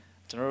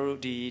ရင်ကျွန်တော်တို့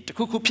ဒီ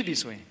တခုခုဖြစ်ပြီ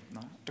ဆိုရင်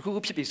နော်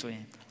တခုခုဖြစ်ပြီဆိုရ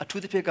င်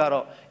အထူးသဖြင့်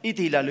ကတော့ဣ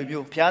တိလာလူ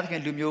မျိုးဘုရားသခ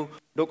င်လူ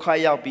မျိုးဒုက္ခ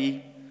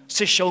ရောက်ပြီးဆ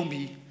စ်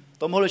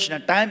ရှုံးပြီးတော့မလို့ရှိရင်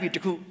တိုင်းပြီး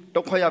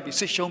တခုဒုက္ခ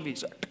ရောက်ပြီးဆစ်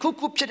ရှုံးပြီးဆို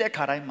တခုခုဖြစ်တဲ့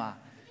ခါတိုင်း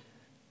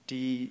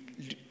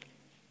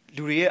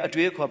မှာဒီလူတွေရဲ့အ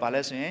တွေ့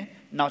အခေါ်ပါလဲဆို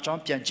ရင်နောက်ကျော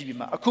င်းပြန်ကြည့်ပြီး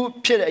မှ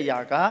အခုဖြစ်တဲ့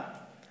အရာက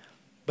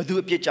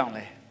ဘယ်သူအပြစ်ကြော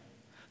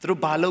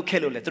င့်လဲသူတို့ဘာလုပ်ခဲ့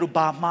လို့လဲသူတို့ဘာ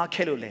မှား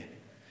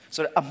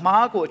ခဲ့လို့လဲဆိုတော့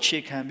အမှားကိုအခြေ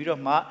ခံပြီးတော့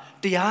မှ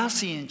တရား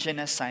စီရင်ခြင်း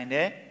နဲ့ဆိုင်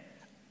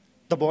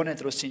တဲ့သဘောနဲ့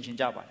သူတို့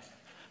ဆင်ခြင်ကြပါတယ်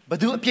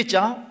ဘယ်သူအပြစ်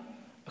ကြော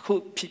င့်အခု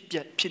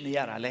ဖြစ်နေ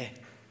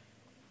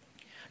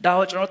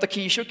ရတာလဲဒါကိုကျွန်တော်သ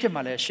ခင်ယေရှုခရစ်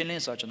မှာလည်းရှင်း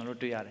လင်းစွာကျွန်တော်တို့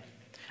တွေ့ရတယ်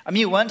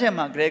အမိဝ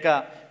မ်းထဲမှာဂရ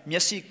က် မျက်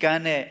စိ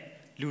ကန်း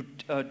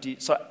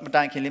တဲ့လူဒီမ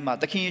တိုင်ခင်လေးမှာ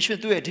သခင်ယေ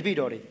ရှုသူ့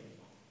ရဲ့ဒီပိတော်တွေ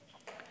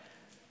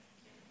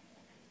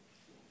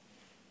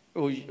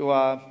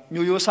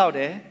မျိုးရိုးဆောက်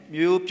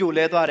တယ်မျိုးရိုးပြို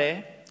လဲသွား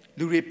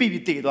တယ်လူတွေ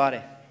ပြိပြီးတည်သွား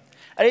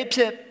တယ်အဲ့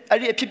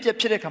ဒီ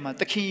အဖြစ်ဖြစ်တဲ့ခါ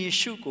မှာသ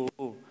ခင်ယေရှု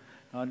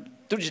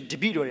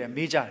ကိုသူဒီပိတော်တွေ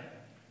မေးကြတယ်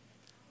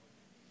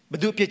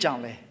ဘယ်သူအဖြစ်ကြော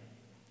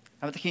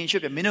င့်လဲအဲ့သခင်ယေ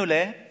ရှုပြမင်းတို့လ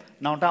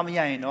ည်းနောင်တမ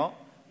ရရင်တော့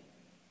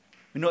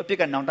မင်းတို့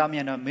အပြစ်ကနောင်တမရ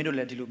ရင်တော့မ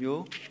င်းတို့လည်းဒီလို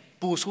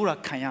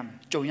မျိုးပူဆိုးတာခံရ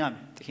မယ်ကြုံရ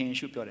မယ်သ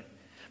ခင်ယေရှုပြော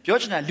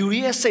တယ်ပြောချင်တာလူတွေ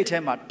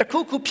ရဲ့စိတ်ထဲမှာ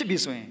တခုခုဖြစ်ပြီ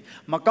ဆိုရင်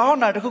မကော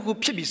င်းတာတခုခု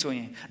ဖြစ်ပြီဆို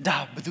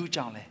ရင်ဒါဘယ်သူ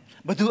ကြော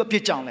င့်လဲဘယ်သူ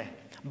အပြစ်ကြောင့်လဲ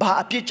ဘာ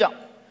အပြစ်ကြောင့်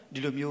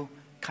ဒီလိုမျိုး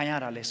ခံ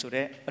ရတာလဲဆို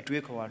တဲ့အ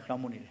တွေးခေါ်ကလွှ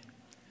မ်းမိုးနေတယ်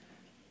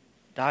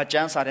ဒါကျ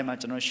မ်းစာထဲမှာ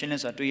ကျွန်တော်ရှင်း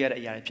လင်းစွာတွေ့ရ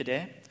တဲ့အရာတွေဖြစ်တ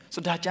ယ်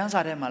ဆိုတော့ဒါကျမ်း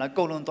စာထဲမှာလ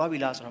ည်းကုန်လွန်သွားပြီ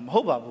လားဆိုတော့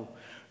မဟုတ်ပါဘူး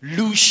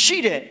လူ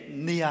ရှိတဲ့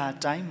နေရာ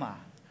တိုင်း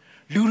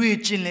မှာလူတွေ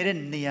ကျင်လည်တဲ့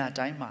နေရာ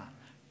တိုင်း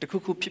မှာတခု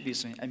ခုဖြစ်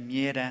ပြီဆိုရင်အ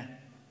မြဲတ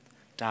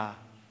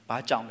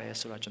မ်းဒါဘာကြောင့်လဲ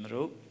ဆိုတော့ကျွန်တော်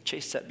တို့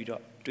ချိတ်ဆက်ပြီး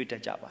တော့တွေး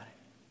တတ်ကြပါတယ်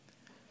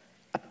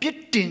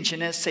အပြစ်တင်ခြ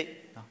င်းနဲ့စိတ်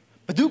နော်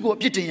ဘယ်သူကို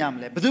အပြစ်တင်ရမ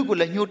လဲဘယ်သူကို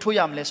လည်း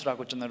ညှိုးထိုးရမလဲဆိုတာ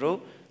ကိုကျွန်တော်တို့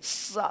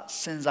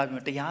စဉ်း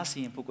စားပြီးတ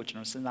ရားစီရင်ဖို့ကိုကျွန်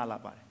တော်စဉ်း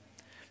စားလာပါတယ်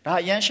ဒါ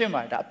အရန်ရှ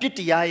င်းပါတယ်ဒါ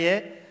အပြစ်တရားရဲ့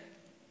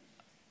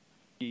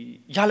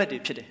ရလက်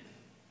တွေဖြစ်တယ်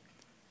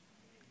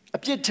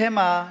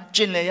အပြစ်ထဲမှာကျ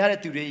င်လည်ရ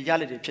တဲ့သူတွေ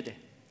ရလက်တွေဖြစ်တယ်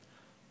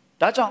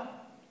ဒါကြော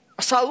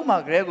င့်အစာဥမှာ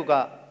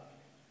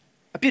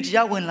ဂရဲကအပြစ်တ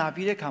ရားဝင်လာ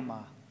ပြီးတဲ့ခါမှာ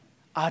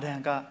အာဒံ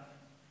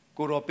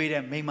ကကိုတော်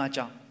ပေးတဲ့မိန်းမ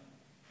ကြော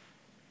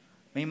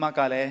င့်မိန်းမက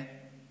လည်း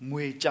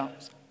မွေကြောင့်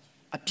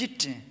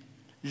အပြစ်တင်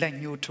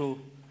လက်ညှိုးထိုး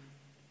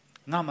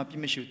ငါမှပြ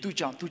စ်မရှိဘူးသူ့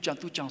ကြော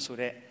င့်ဆို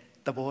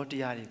တဲ့သဘောတ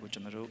ရားတွေကိုကျွ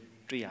န်တော်တို့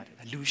တွေ့ရတယ်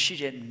လူ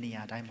ရှိတဲ့နေ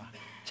ရာတိုင်း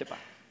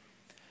မှာဖြစ်ပါတယ်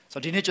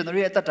ဆိုတော့ဒီနေ့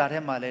ကျွန်တော်တို့ရဲ့အသက်တာထဲ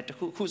မှာလည်းတ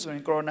ခုဆိုရ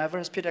င်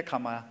coronavirus ဖြစ်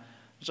တဲ့ခါမှာ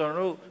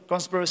ကျွန်တော်တို့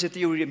conspiracy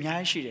theory တွေအများ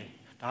ကြီးရှိတယ်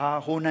ဒါ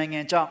ဟိုနိုင်ငံ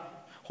ကြော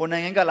င့်ဟို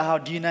နိုင်ငံကလာ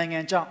ဟောဒီနိုင်ငံ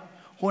ကြော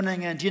င့်ဟို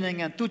နိုင်ငံဒီနိုင်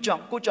ငံ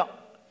သူ့ကြောင့်ကိုကြောင့်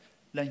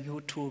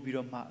လက်ညှိုးထိုးပြီး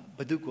တော့မှ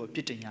ဘယ်သူကိုပြ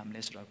စ်တင်ရ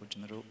မလဲဆိုတာကိုကျွ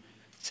န်တော်တို့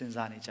စဉ်း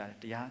စားနေကြတယ်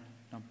တရား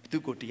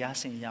ဘယ်သူကိုတရား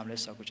ဆင်ရ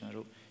မလဲဆိုတာကိုကျွန်တော်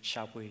တို့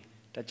ရှာဖွေ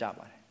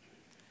တတ်ကြပါတယ်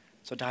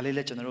ဆိုတော့ဒါလေး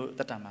လည်းကျွန်တော်တို့အ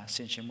သက်တာမှာ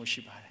ဆင်ခြင်မှု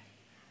ရှိပါတယ်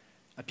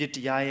အပြစ်တ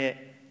ရားရဲ့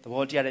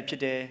သဘောတရား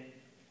တွေဖြစ်တယ်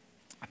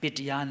အပြစ်တ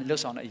ရားနဲ့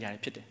လှုပ်ဆောင်တဲ့အရာ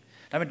တွေဖြစ်တယ်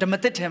ဒါပေမဲ့ဓမ္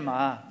မသစ်ထဲ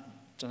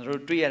မှာကျွန်တော်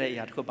တို့တွေ့ရတဲ့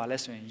အရာတစ်ခုဘာလဲ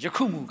ဆိုရင်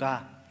ယခုမူကား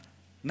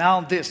now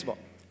this ပေါ့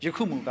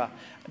ယခုမူကား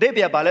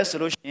အတိတ်ပြဘာလဲဆို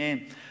လို့ရှိရင်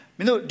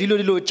မင်းတို့ဒီ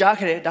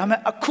လိုကြားခဲ့တယ်ဒါပေမဲ့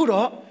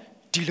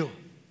အခုတော့ဒီလို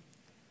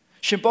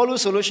ရှင်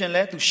ပေါလုဆိုလို့ရှိရင်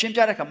လည်းသူရှ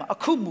င်းပြတဲ့အခါမှာ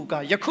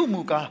အခုမူကား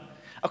ယခုမူကား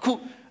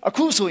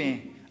အခုဆို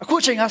ရင်အခု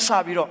အချိန်ကစ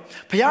ပြီးတော့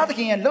ဘုရားသ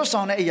ခင်ရဲ့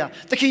လှုပ်ဆောင်တဲ့အရာ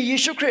သခင်ယေ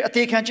ရှုခရစ်အ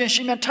သေးခံခြင်းရှ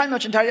င်မြတ်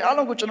ထိုင်မြတ်ခြင်းဒါတွေအား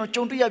လုံးကိုကျွန်တော်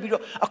ကြုံတွေ့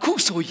ရပြီးတော့အခု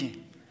ဆိုရင်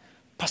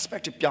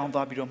perspective ပြော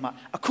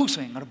င်းသွားပြီးတော့မှအခု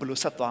ဆိုရင်ငါတို့ဘယ်လို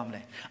ဆက်သွားမ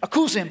လဲ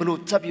အခုဆိုရင်ဘယ်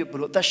လိုဆက်ပြီး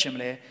ဘယ်လိုအသက်ရှင်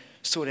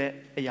မလဲဆို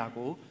တဲ့အရာ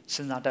ကိုစ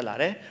ဉ်းစား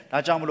တတ်လာတယ်ဒါ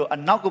ကြောင့်မလို့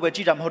အနောက်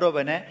ကိုပဲကြည့်တာ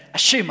မဟုတ်တော့ဘဲနဲ့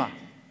အရှိ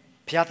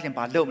မဘုရားသခင်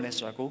ဘာလုပ်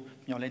မလဲဆိုတာ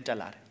ကိုမျှော်လင့်တက်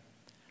လာ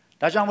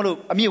တယ်ဒါကြောင့်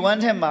မလို့အမြင့်ဝ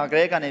မ်းထဲမှာ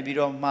ဂရဲကနေပြီး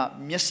တော့မှ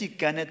မျက်စိ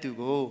ကန်း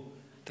တဲ့သူကို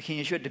သခင်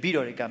ယေရှုတပည့်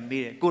တော်တွေက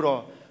မေးတယ်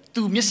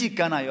ကိုတော့သူမျက်စိက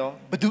န်းတာရော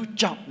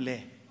ဘသူကြောင့်လဲ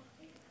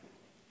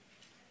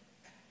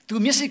သူ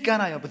မျက်စိကန်း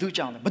တာရောဘသူ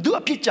ကြောင့်လဲဘသူ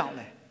အပြစ်ကြောင့်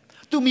လဲ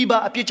သူမိ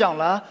ဘအပြစ်ကြော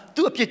င့်လား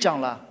သူ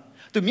အပြစ်ကြောင့်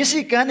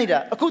လားသူမျက်စိက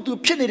န်းနေတာအခုသူ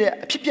ဖြစ်နေ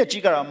တဲ့အဖြစ်ပြက်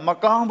ကြီးကတော့မ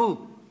ကောင်း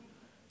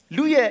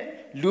ဘူးလူရဲ့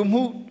လူ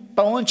မှုပ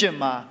တ်ဝန်းကျင်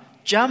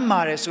မှာကြမ်း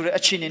မာတယ်ဆိုတဲ့အ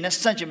ခြေအနေ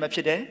နဲ့ဆန့်ကျင်ဘက်ဖြ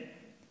စ်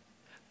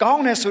တယ်ကော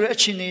င်းတယ်ဆိုတဲ့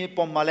အခြေ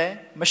အနေပေါ်မှာလည်း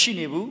မရှိ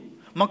နေ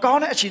ဘူးမကောင်း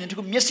တဲ့အခြေအနေ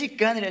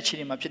တခုမျက်စိကန်းနေတဲ့အခြေ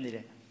အနေမှာဖြစ်နေ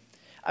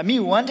တယ်အမိ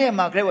ဝမ်းထဲ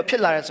မှာကလေးကဖြ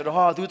စ်လာတယ်ဆိုတော့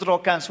ဟာသူတော်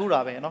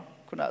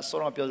ကန်ဆိုးတာပဲနော်ခုန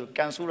ဆောတော့ပြောဆို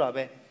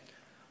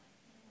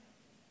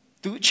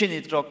ကန်ဆိုးတာပဲသူအခြေအ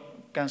နေတော်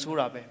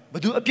ကန်ဆိုးတာပဲဘ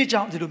သူ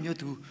အပြစ်ကြောင့်ဒီလိုမျိုး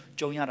သူ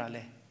ကြုံ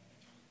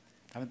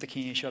ရတာလဲဒါပေမဲ့သခ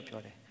င်ယေ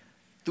ရှုပြောတယ်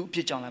သူ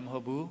အပြစ်ကြောင့်လည်း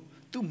မဟုတ်ဘူး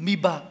သူမိ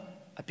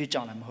ဘအပြစ်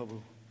ကြောင့်လည်းမဟုတ်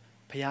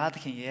ဘူးဘုရား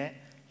သခင်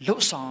ရဲ့လှု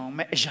ပ်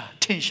ဆောင်မဲ့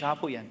အရာထင်ရှား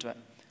ဖို့ရန်အတွက်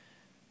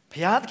ဘု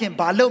ရားသ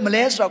ခင်ဘာလုပ်မ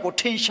လဲဆိုတာကို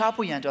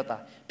ထင်ရှားဖို့ရန်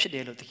အတွက်သာဖြစ်တ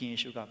ယ်လို့သခင်ယေ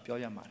ရှုကပြော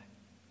ရမှာ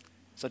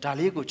တယ်ဆိုတော့ဒါ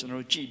လေးကို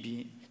ကျွန်တော်တို့ကြည့်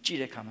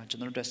တဲ့အခါမှာကျွန်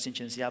တော်တို့အတွက်ဆင်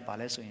ခြင်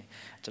စရာပါလဲဆို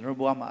ရင်ကျွန်တော်တို့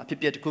ဘဝမှာအဖြစ်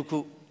ပြက်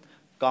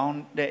တစ်ခုခုကော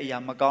င်းတဲ့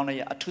အရာမကောင်းတဲ့အ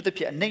ရာအထူး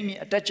သဖြင့်အနှိမ့်မြင့်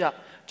အတက်ကြ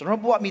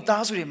ကျွန်တော်တို့ဘ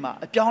ဝမိသားစုတွေမှာ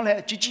အပြောင်းလဲ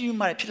ကြီးကြီး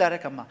မားမားဖြစ်လာ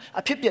တဲ့အခါ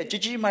မှာအဖြစ်ပြက်ကြီး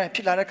ကြီးမားမားဖြ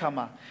စ်လာတဲ့အခါ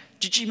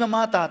မှာကြီးကြီးမား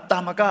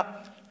မားတာမ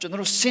ကကျွန်တော်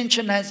တို့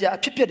ဆင်ခြင်နိုင်စရာအ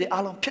ဖြစ်ပြက်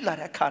တွေအားလုံးဖြစ်လာ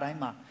တဲ့အခါတိုင်း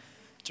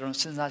မှာကျွန်တော်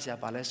စဉ်းစားစရာ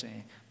ပါလဲဆိုရ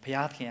င်ဘု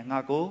ရားသခင်က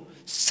ငါ့ကို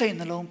စိတ်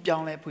နှလုံးပြော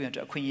င်းလဲဖို့ရန်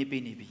အတွက်အခွင့်အ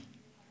ရေးပေးနေ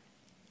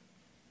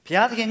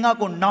ပြီဘုရားသခင်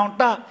ငါ့ကို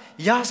နောင်တ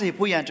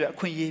ရစေဖို့ရန်အတွက်အ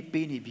ခွင့်အ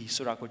ရေးပေးနေ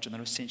ပြီဆိုတာကိုကျွန်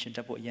တော်တို့ဆင်ခြင်တ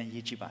တ်ဖို့အရင်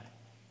ရေးကြည့်ပါ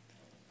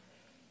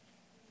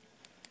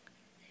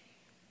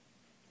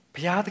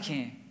တယ်ဘုရားသခ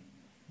င်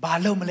ဘာ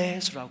လုပ်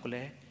မလဲဆိုတာကိုလ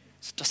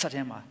ည်းတစ်ဆက်တ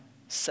ည်းမှာ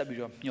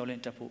ဆက်ပြီးတော့မျှော်လ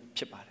င့်တတ်ဖို့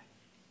ဖြစ်ပါ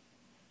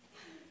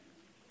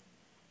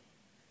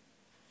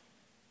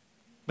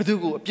တယ်ဘယ်သူ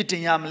ကိုအပြစ်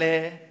တင်ရ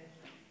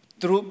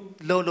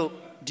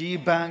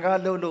မလဲသူတို့လို့ဒီဘန်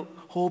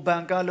ကလို့ဟို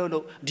ဘန်ကလို့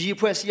ဒီ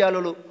အဖွဲ့စီရ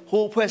လို့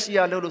ဟိုအဖွဲ့စီ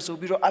ရလို့ဆို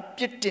ပြီးတော့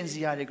အပြစ်တင်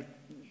စရာတွေ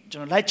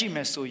ကျွန်တော်လိုက်ကြည့်မ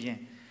ယ်ဆိုရင်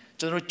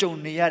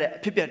ကျွန်တော်ကြုံနေရတဲ့အ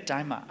ဖြစ်ပြက်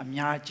တိုင်းမှာအ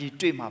များကြီး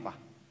တွေ့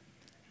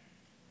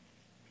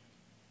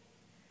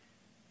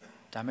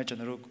မှာပါဒါမဲ့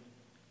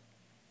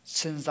ကျွန်တော်တို့စ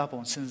ဉ်းစား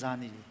ပုံစဉ်းစား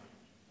နေ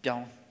ပြော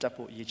င်းတတ်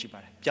ဖို့အရေးကြီးပါ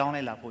တယ်ပြောင်း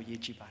လဲလာဖို့အရေး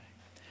ကြီးပါ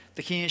တယ်သ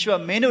ခင်ယေရှု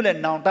ကမင်းတို့လ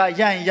ည်းနောင်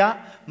တရရင်ရ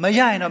မရ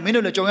ရင်တော့မ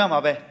င်းတို့လည်းကြုံရ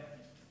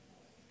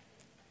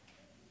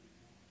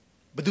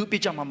မှာပဲဘယ်သူပြစ်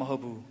ကြမှာမဟုတ်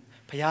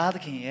ဘူးဘုရား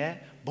သခင်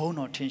ရဲ့ဘုန်း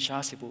တော်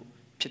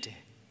ထင်ရှားစေဖို့ဖြစ်တယ်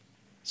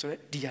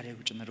ဆိုတော့ဒီຢာတွေ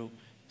ကိုကျွန်တော်တို့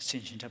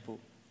ဆင်ခြင်တတ်ဖို့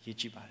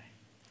ရည်ကြည်ပါတယ်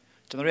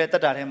ကျွန်တော်တို့ရဲ့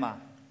တက်တာထဲမှာ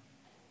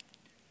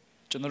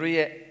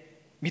ကျွန်တော်တို့ရဲ့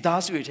မိ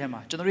သားစုတွေထဲ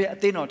မှာကျွန်တော်တို့ရဲ့အ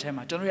သင်းတော်ထဲ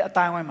မှာကျွန်တော်တို့ရဲ့အ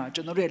တိုင်းဝိုင်း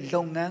မှာကျွန်တော်တို့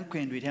ရဲ့လုပ်င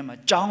န်းခွင်တွေထဲ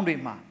မှာကျောင်း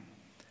တွေမှာ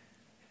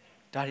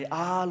ဒါ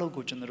တွေအားလုံး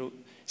ကိုကျွန်တော်တို့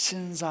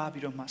စဉ်း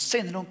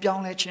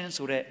စားပြီးတော့မှစိတ်နှလုံးပြောင်းလဲခြ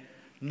င်းဆို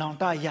တဲ့နောင်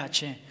တရ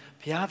ခြ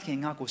င်းဘုရားသခင်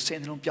ငါ့ကိုစိတ်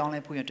နှလုံးပြော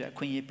င်းလဲဖို့ရတဲ့အခွ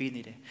င့်အရေးပေး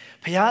နေ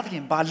တယ်ဘုရားသခ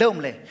င်ဘာလုပ်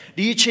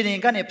မလဲဒီအခြေအနေ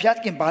ကနေဘုရား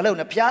သခင်ဘာလုပ်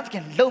လဲဘုရားသ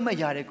ခင်လုပ်မဲ့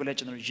ຢာတွေကိုလည်း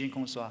ကျွန်တော်ရင်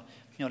ခုန်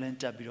စွာမျှော်လ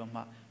င့်တတ်ပြီးတော့မှ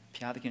ဘု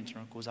ရားသခင်ကျွန်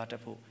တော်ကိုးစားတ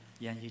တ်ဖို့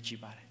ရန်ရည်ကြည်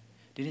ပါ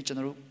တယ်ဒီနေ့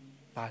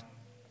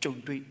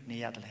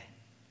ကျွန်တော်တို့ဘာကြုံတွေ့နေရ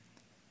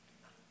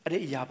တယ်လဲအဲ့ဒီ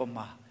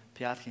အရာပေါ်မှာ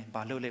ဘုရားသ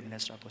ခင်ဘာလုပ်လိမ့်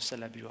မလဲဆိုတာကိုဆက်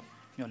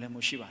လက်ပြီးတော့မျှော်လင့်မှု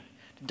ရှိပါတယ်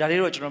ဒါ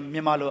လေးတော့ကျွန်တော်မြ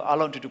န်မာလိုအား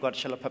လုံးတူတူကတစ်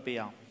ချက်လောက်ဖတ်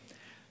ပေးအောင်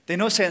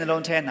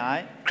သင်တို့စိတ်နှလုံးထဲ၌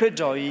ခရစ်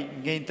တော်၏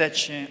ငြိမ်သက်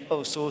ခြ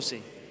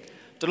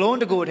င်းအုပ်စိုးစေတလုံး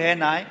တကိုယ်ထဲ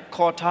၌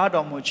ခေါ်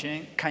ထားတော်မူခြင်း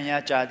ခံ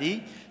ရကြသည်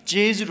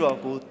ယေ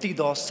ရှုတော်ကို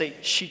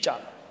တည်တော်စိတ်ရှိကြ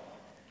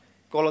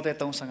တယ်ကောလောသဲ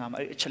 3:5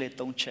 မှာအဲ့ဒီအချက်လေး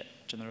 3 ချက်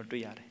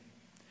ကျွန်တော်တို့တွေ့ရ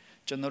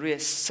တယ်ကျွန်တော်တို့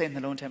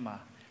ရဲ့စိတ်နှလုံးထဲမှာ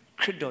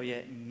Credo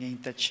ye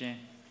Nintachin,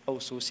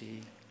 also see.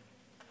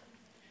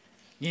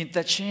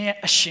 Nintachin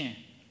a shin,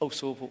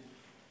 also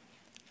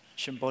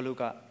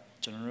Shimboluga,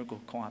 General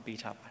Kona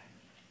Bita.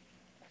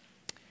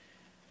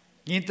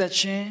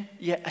 Nintachin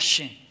ye a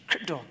shin,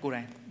 Credo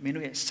Guran,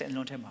 Minu Saint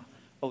Lotema,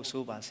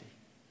 also Basi.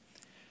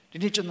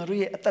 Did it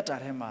generate at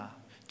that Hema,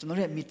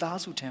 generate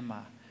Mitasu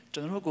Tema,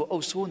 General go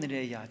also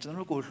Nidea,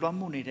 General go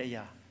Ramu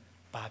Nidea,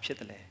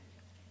 Babshetale.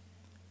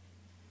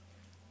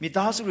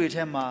 Mitasu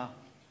Tema.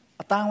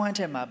 Atangwan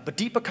tema,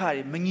 badipa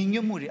kari,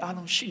 menginyo muri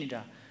along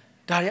shinida.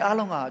 Dari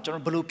alonga, jono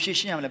belu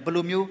pishiam le,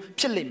 belu mu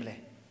pilimle.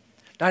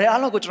 Dari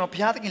alongo jono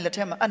piatik in la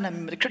tema,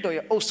 anam credo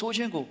ya o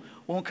sojingo,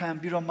 one can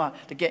be roma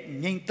to get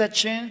ning that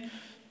chin,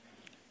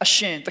 a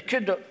shin, the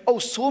credo o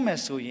so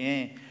meso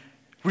yen,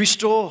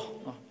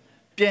 restore,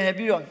 bien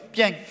biro,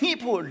 bien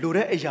hipo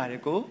lure a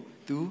yarego,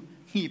 do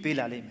he be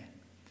la lime.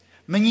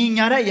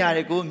 Menginyara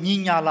yarego,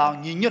 ninya lao,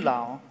 ninyo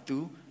lao,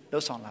 do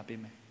those on la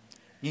bime.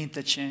 Ning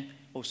that chin,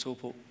 o so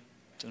po.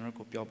 General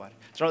go pure body.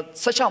 So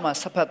such a man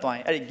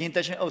sapatwine, a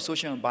gintation of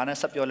social banner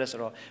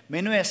sapioles,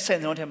 Menu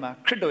send on him a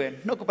credo,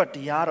 no but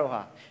the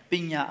yaroha,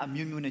 Pinya, a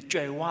mumune,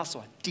 joy was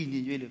or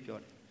teeny really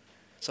pure.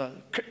 So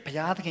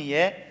Payatkin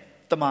ye,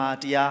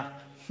 Tamatia,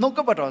 no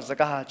but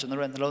Zaka,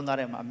 General and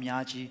Lonarem,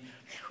 Amiaji,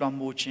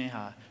 Rambo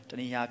Chinha,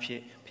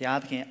 Taniapi,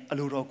 Payatkin,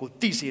 Aluroko,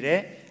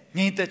 Tisire,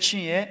 Ninta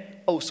Chin,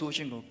 O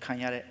social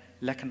Kanyare,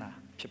 Lakana,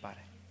 Pipare.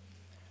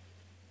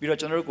 We are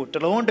general go, the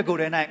lone to go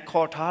and I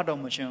caught hard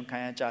on machine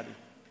Kayajadi.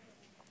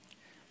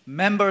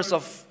 Members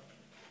of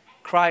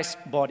Christ's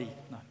body,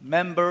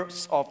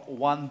 members of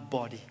one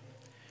body.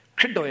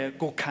 Kridoye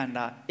go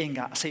kanda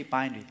inga asay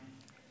binary.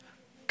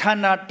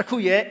 Kanda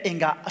takuye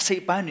inga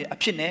asay binary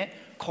apine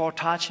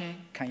kortachin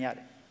kanyade.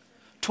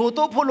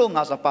 Toto pulong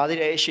as a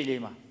body a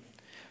shilima.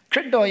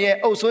 Kridoye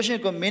o social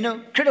go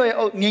mino, Kridoye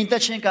o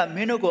nintachin ka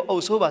mino go o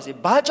sobasi,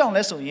 bajang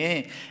leso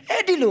ye,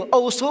 Edilu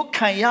also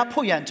kanya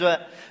puyantua,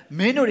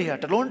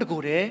 minoria, the lone to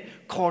go there,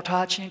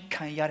 kortachin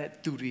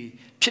kanyade duri.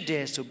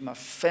 So my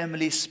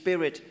family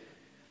spirit,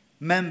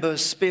 member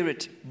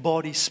spirit,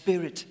 body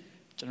spirit,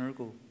 general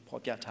go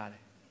popia tale.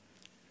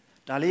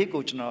 Dali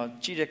go to no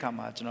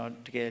Chidekama, to no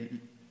to get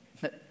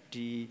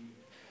the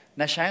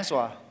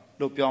Nashanswa,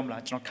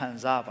 Lopiomla, to no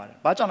Kanzaba.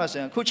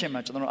 Bajanas and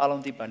Kuchima, to no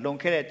Alon Deepa,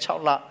 Lonkere,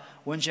 Chaula,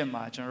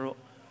 Winchema, General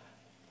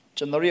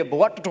General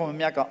Boat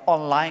Miaka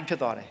online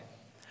Pitore.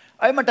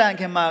 I'm a tank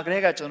in my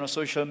Grega to no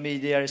social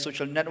media,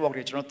 social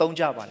network, to no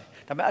Tonjaba.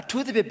 I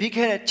told the big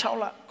head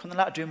Chaula,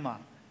 Kunala Dreamer.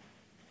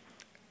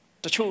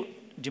 The true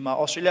Dima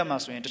Australia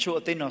Maswin, the true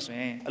Athenos,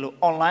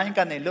 online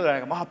can they look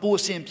like Mahapu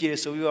Sim Pier,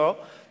 so you are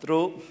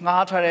through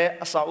Natare,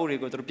 Asauri,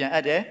 go to Pian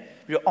Ade,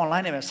 you're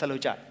online and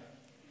Saluja.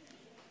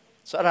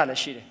 So Arala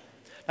Shide.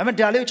 I mean,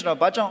 Daluch,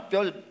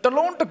 Bajan, the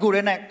lone to go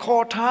and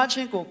call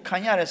Tachinko,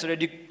 Kanyares,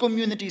 the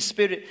community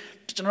spirit,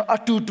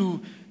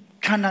 Atutu,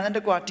 Kanan and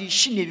the Guati,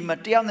 Shini,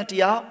 Matia,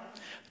 Natia,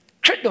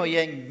 Credo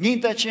Yang,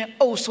 Nintachin,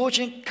 O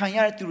Sochin,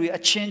 Kanyar to a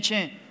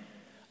chain,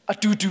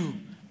 Atutu.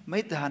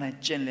 Made the Hana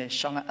Genle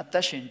Shanga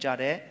Atashin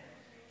Jade,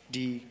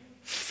 the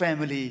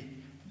family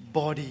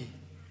body.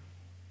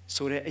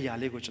 So that a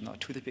yalego not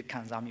to the big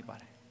Kanzami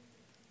body.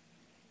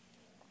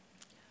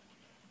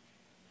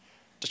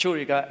 The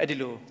Churiga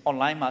Edilu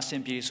online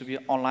massing be to be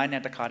online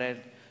at the Kare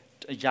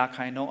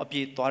Yakaino, a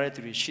bit Dore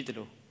to be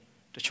Shidlu.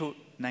 The Chu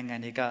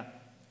Nanganiga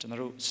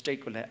General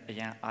State Gule a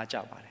young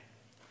Aja body.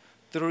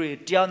 Through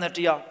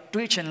Dianatia,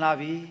 Twitch and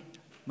Lavi,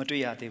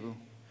 Matuya Debu.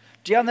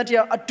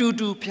 Dianatia, a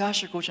do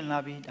Piasha coach and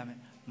Lavi, damn it.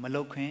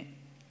 Maloquin,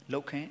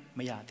 Loquin,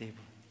 Mayate.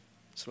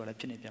 So I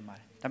pin it in my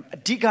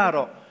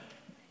Digaro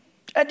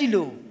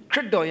Edilu,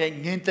 Credoya,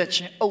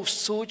 Nintachin, O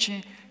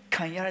Sochin,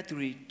 Kanyara to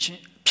reach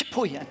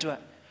Pipoya to a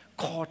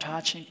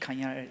Kortachin,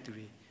 Kanyara to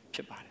reach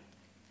Pipare.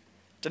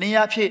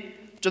 Tania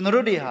Pit,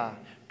 Generodiha,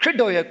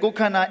 Credoya,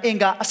 Gokana,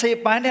 Inga,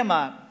 Asay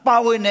Panema,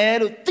 Power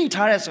Nero,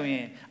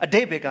 Titarasoin, a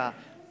Debega,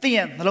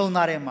 Tian,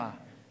 Lonarema,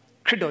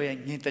 Credoya,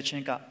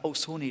 Nintachinka, O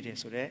Soni,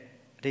 so there,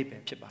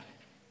 Debe Pipare.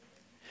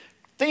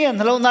 Tian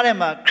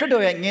Nalonarema,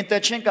 Credoya,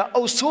 Nintachinka,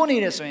 O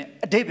Soni,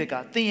 a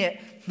Debega, Tian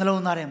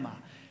Nalonarema,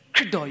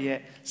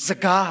 Credoya,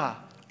 Zagaha,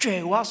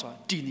 Jay was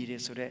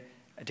Dini, so there,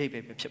 a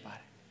Debe Pipare.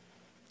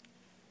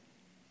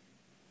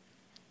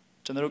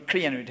 General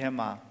Korean with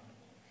him,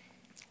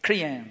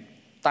 Korean,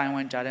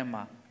 Taiwan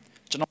Jarema,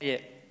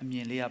 Genoye,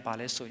 Amelia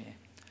Balesoye.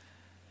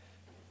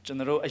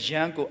 General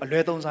Ajanko, a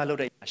little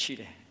Zalo,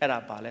 Shide,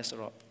 Era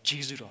Balesoro,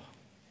 Jesu.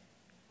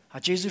 A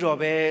Jesu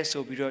Robe,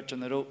 so be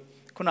General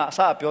Kuna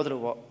Sa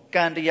Piotro,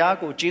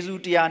 Candiago, Jesu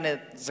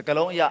Diane,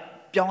 Zagalonia,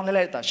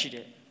 Pionleta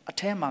Shide, a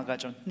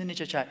Temaga,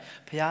 Ninicha,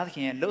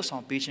 Piatkin, and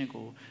Loson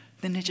Beachingo,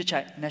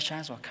 Ninicha,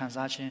 Nations or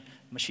Kanzachin,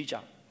 Mashija.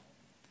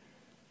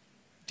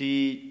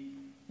 The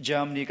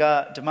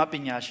Germanica, the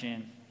mapping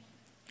Yashin,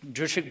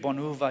 Drushik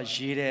Bonuva,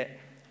 Jire,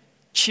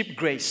 Cheap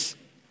Grace,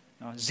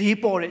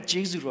 Zipor,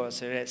 Jesu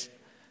Roses,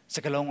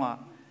 Zagalonga,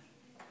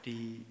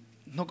 the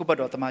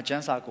Nokobado, the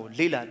Majansago,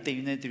 Lila, the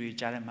Unitary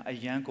Jarema, a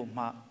Yanko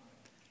Ma,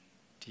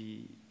 the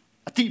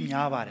Atim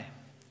Yavare.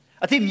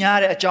 Atim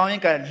Yare, a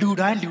Jawanka,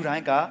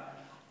 Ludanka,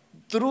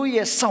 through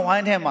ye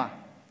someone hema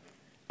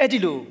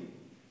edilo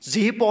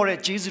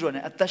zebore Jesus and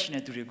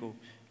attaching to go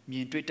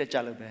mean to it a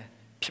jalabe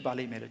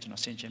pibali melody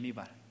Saint Jimmy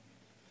bar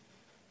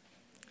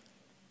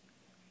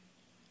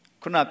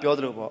kuna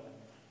piodro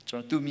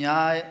to me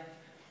a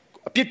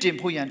pit in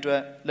Puyan to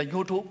a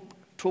Yoto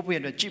Topu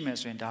and the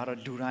Jimmers and Dara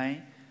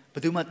Durai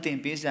but do not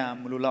think Pisa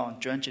Mulula on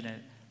Junction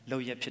low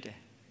ye pity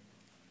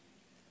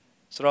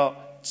so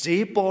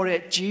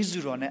zebore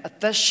Jesus on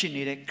attaching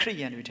it a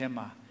Korean with him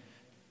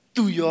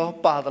to your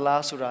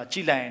padala sura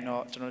Chiline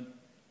or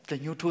the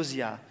new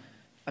Tozia,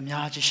 a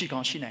miaji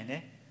shikon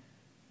shinane.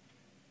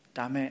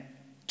 Dame,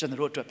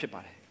 General to a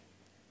pipare.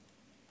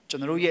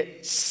 General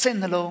yet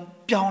send alone,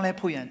 Pianle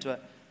Puyan to a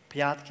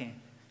Piatkin,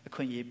 a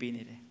queen ye bean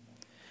it.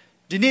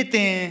 Did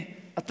anything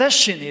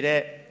attaching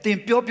it, the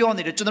Pio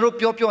it, General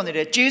Pio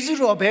it, Jesus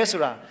or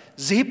Besura,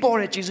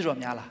 Zipore Jesus or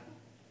Miala.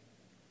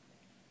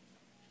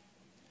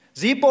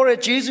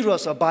 Zipore Jesus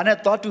was a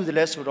banet thought to the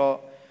lesser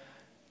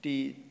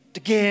the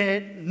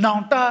gay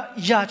Nanta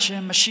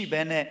Yachem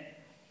Mashibene.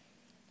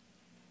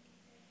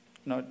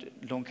 No,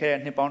 don't care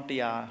any bounty.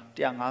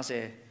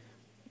 Tiangase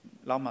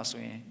Lama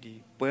swing,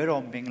 the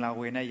Puero Mingla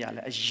Wena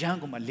Yala, a young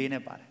Malene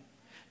bar.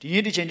 The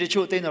need to change the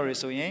show tenor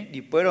so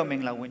the Puero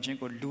Mingla Winchin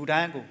go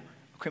Ludango,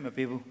 Crema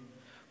people.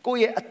 Go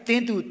ye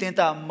attend to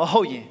Tenta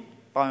Mahoye,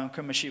 Bayan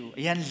Cremashu,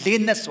 Yan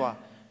Lineswa,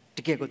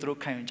 to get go through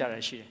Kayan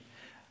Jarashi.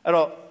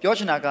 Aro,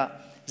 Yoshinaga,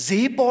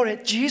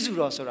 Zebore Jesus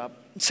Rosora.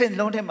 Saint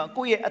Londema,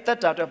 go ye at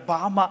that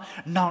Bama,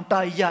 Nanta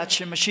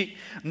Yachimashi,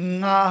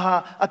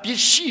 Naha, a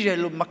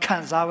Pishiro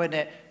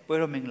Makanzawene,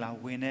 Puero Mingla,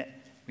 win it,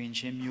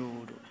 Winchim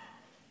Yudo.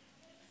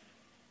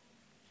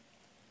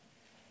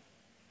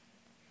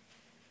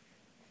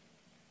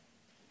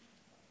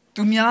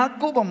 To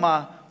Miako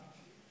Bama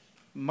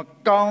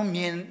Macau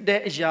mean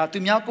de ya, to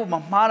Miako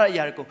Mamara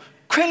Yarko,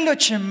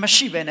 Quellochim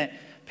Mashibene,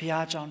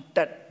 Piajan,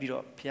 that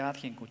biro,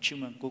 Piatin,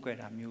 Kuchuman,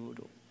 Gugera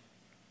Mudo.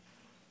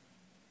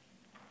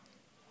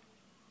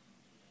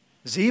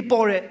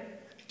 Zipore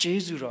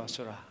Jesus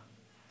Rosora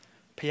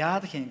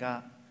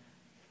Piatkinga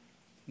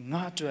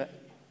not to a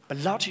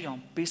Belatian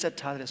piece of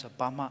titles of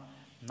Bama,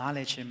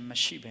 knowledge in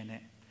Mashibene,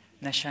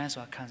 Nashans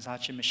or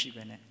Kansachi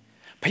Mashibene.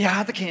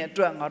 Piatkin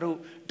Drangaru,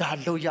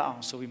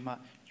 Daloya, so we might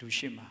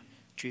Lushima,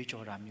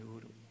 Jujo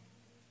Ramuru.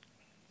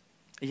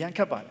 A young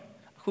cabal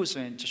who's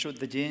going to shoot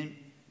the dame,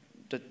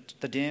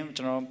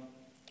 general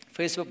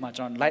Facebook match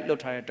on light low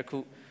tire to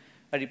cook.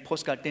 A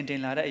postcard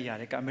tinting ladder,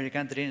 a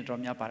American train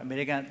from Yapar,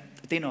 American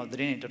Tino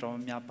drain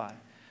from Yapar.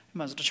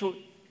 Must show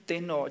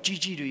Tino,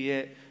 Gigi to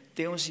ye,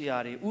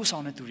 Teosiari,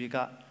 Uson to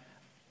Riga,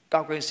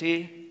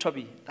 Gawesi,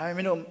 Toby. I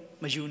mean,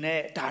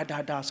 Majune,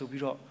 da, so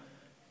biro,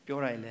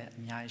 Puraile,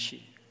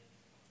 Nyashi.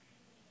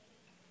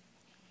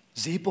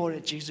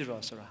 Zipore Jesus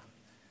Rosora.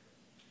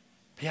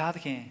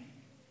 Piatkin,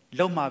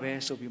 Loma Bear,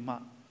 so be ma,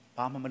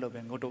 Bamamalo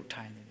and Godo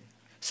tiny.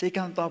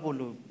 Second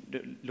double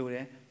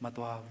Lure,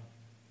 Matwa.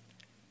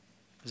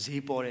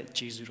 Zipore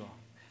Jesus,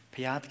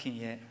 Piatkin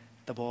ye,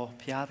 the ball,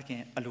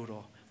 Piatkin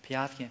Aluro,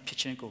 Piatkin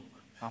Pichenko,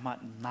 Mama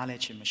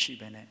knowledge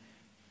machine,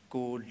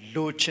 go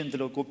low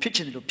chindlo, go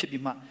pitching the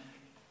pipima,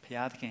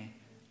 Piatkin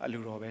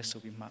Aluro,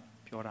 Subima,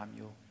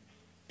 Pioramio,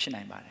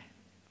 Pinay Bare.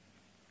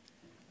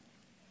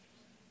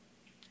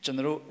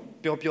 General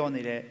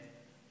Piopione,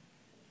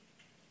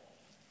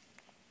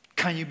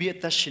 can you be a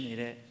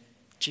tashinere,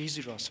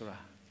 Jesus Rosora,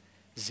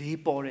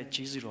 Zipore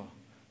Jesus,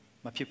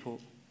 my people,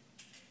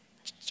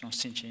 John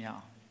Sinchia.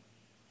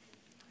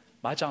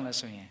 Bajang la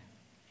swing.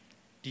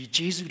 The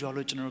Jesus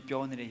dollar general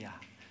pioneer,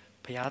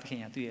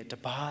 Payatkin, the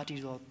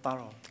body of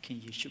Taro, the King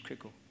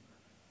Yishukriko.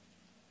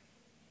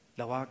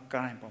 Lawa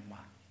Karan Bomba,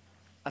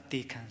 a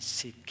they can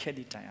see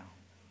Kelly Taya.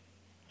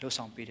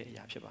 Losang Peter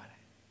Yapibare.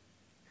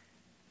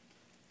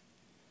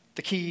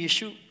 The King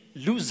Yishu,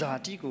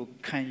 Luzatigo,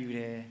 can you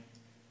there?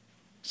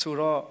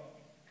 So,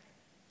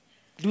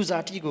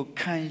 Luzatigo,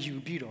 can you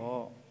be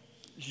all?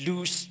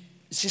 Lose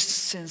this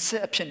sense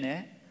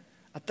opinion.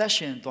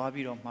 Attaching to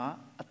Abiroma,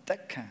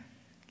 attack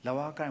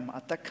Lawaka,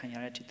 attack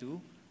Yarati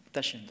to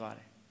attaching to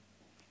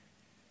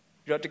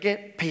you have to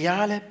get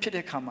Piale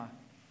Pidecama,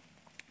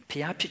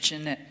 Pia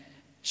Pitchin,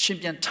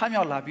 Shimpian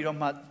Tamia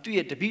Labiroma, do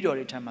ye the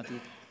Bidori Tamatu,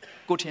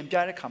 go to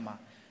Piarecama,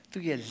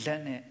 do ye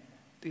Lene,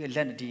 do ye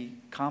Lenedy,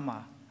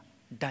 Kama,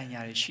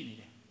 Danyari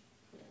Shini.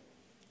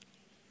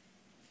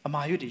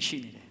 Amayudi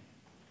Shini.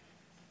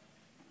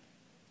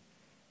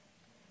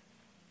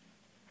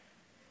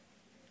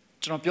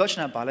 John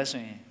Piochna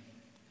Balasin.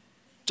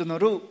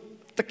 General,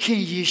 the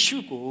King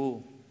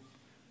Yeshugo.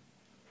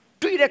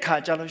 Do the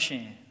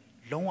Kajaloshin,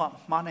 Longa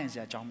Manas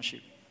at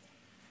Jamship.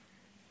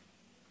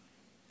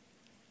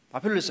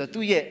 Papyrus,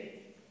 do ye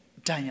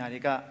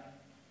Danyariga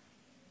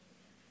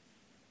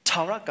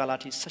Tara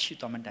Galati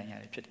Sashitom and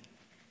Danyari Pit.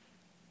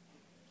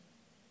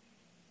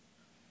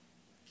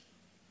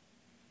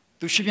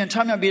 Do Shibian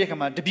Tamia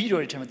Birakama, the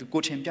Bido attempt to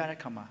go to him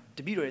Jarakama,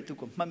 the Bido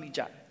took of Mummy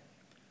Jack.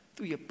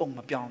 Do ye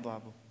bomb beyond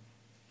Babu.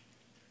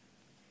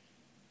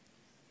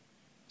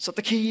 So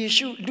the King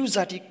Yeshu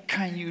Luzati,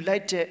 can you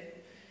light a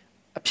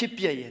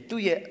pipia, do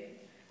ye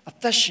a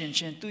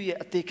tashin, do ye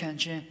a taken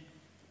chin,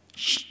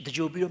 the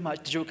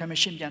Joe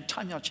Commission can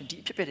time out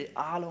deep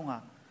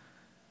along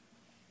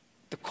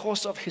the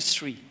course of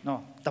history,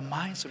 no, the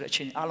minds of the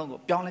change along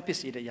beyond the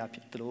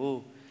yapit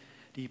low,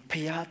 the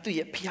paya to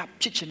ye pia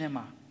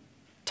pitchinema,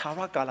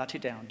 Tara galati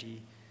down the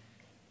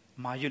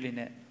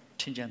Mayuline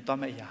Tinjan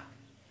Tomaya.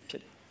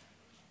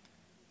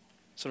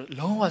 So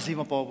long as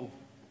even Bobu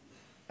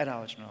at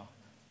our general,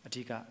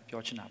 Adiga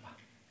Yorchinaba.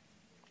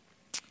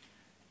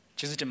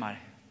 Jesus de Mare.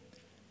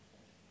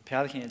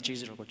 Piakin and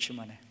Jesus or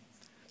Chimane.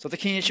 So the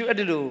king issue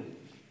Edilu,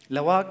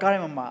 Lawa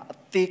Garimama,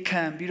 they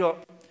can be to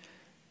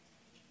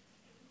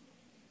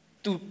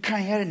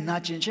can hear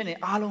Najin Chenny,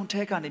 Alon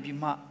take on the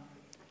Bima.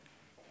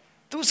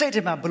 To say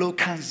to my blue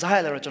can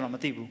Zila or John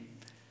Matibu.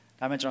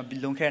 I mentioned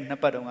Bilong Hair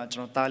Napadon,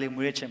 John Tali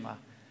Murichema,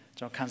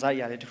 John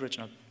Kanzaya, the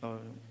original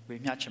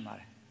with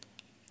Yachimare.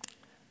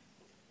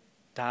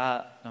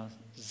 Da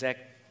Zek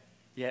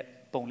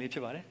yet Bongli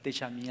Pivare, they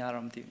shall me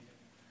around the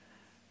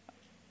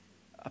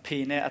a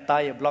pin a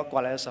tie a block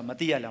while some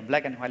material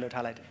black and white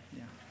highlighted.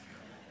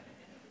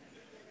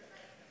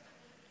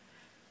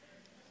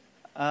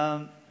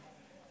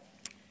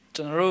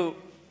 General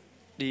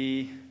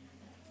the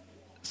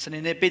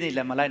Senate Penny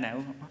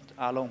Lamalina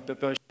along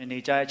preparation in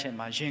the Judge and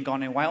machine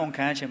gone in one on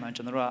catching and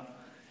general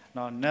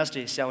no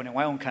nasty selling in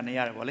one on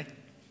canary volley.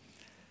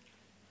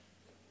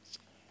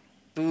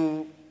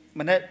 To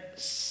Manet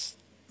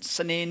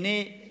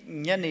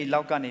Senini Yanni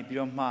Laukani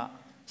Bioma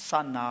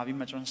Sana, we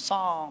met on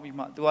song, we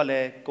might do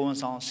a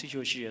goings on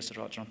situations,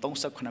 don't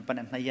suck on a pen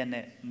and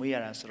Nayane,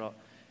 Muyaras,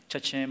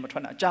 Chachin,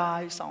 Matwana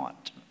Jai,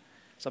 somewhat.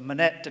 So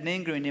Manet, the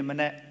name green in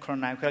Manet,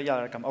 Coronai,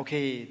 Quellar,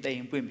 okay, they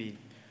in Wimby.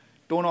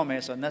 Don't know me,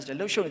 so that's the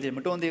lotion of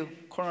them, don't do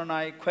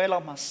Coronai, Quella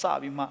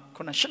Masabi,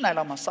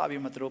 Conashana Masabi,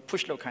 Matro,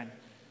 push low kind,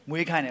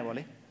 Mui kind of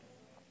volley.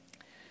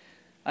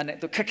 And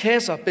the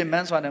case of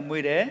Pimmans one and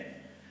Muide.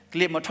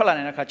 Clear Motola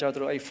and a catcher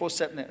through a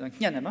 4-7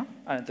 Yanama,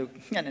 and the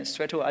Yan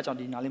sweat to Ajan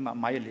Nalima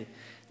Miley,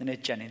 the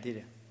net Jenny did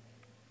it.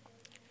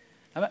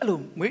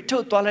 I'm we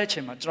told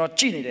Toilet, draw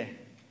Genie there,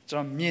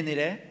 draw Mini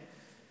there.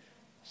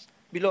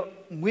 Below,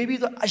 maybe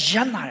the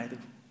Ajanare,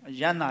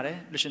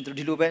 listen to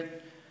Dilube,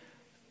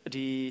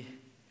 the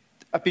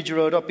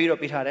Apijuro, Piro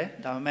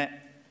Pitare, Dame,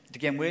 the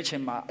game which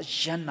him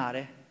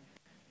Ajanare,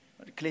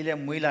 clearly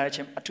Muila, a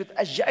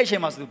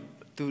Jachem as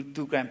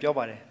to Grand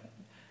Piobare.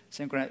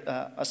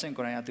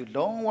 Asynchronous to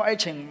long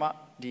watching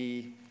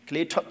the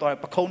clay top or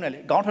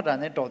Pacona, gone to the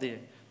net or the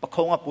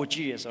Pacoma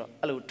Pugies or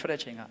a little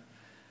trudging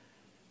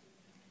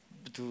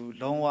to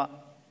long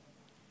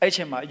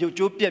HMA, you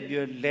get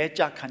your leg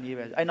jack can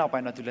even. I know by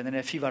not to learn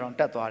a fever on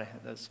that or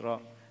that's raw.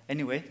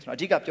 Anyway, so I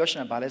dig up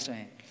Joshua Ballet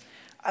saying,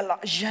 I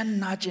like Jan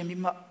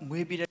Najimima,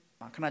 maybe the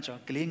Macanacho,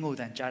 Glingo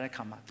than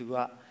Jarakama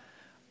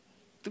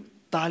to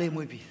Dali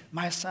Mubi,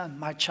 my son,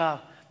 my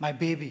child, my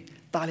baby,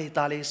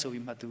 Dali, so we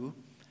might do.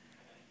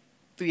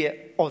 To ye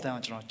all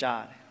down to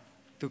jar,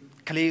 to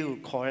clear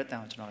correct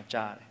down to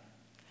jar.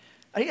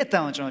 I get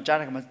down to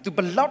jar to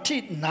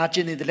belotti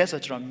Najin in the lesser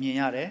from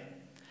Miare.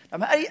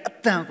 I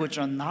at down good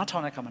on not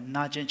on a common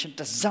Najin chim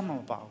to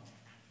Zamabao.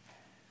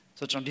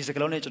 So John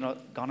Discolonage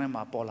not gone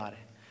my polare.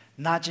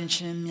 Najin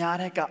chim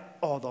Yareka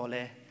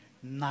odole,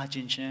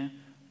 Najin chim,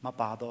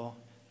 Mapado,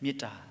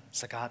 Mita,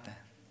 Sagata.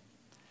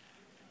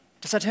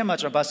 To set him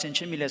much about Saint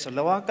Chimiles or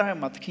Loa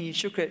Garamat King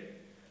Shukret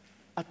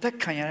at that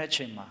Kayara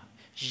Chima.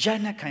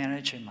 Jana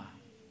Kayana Chima.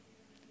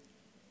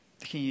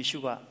 The King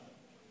Yeshua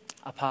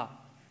Apa.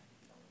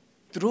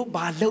 Through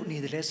Balo need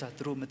the lesser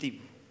through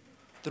Matibu.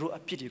 Through a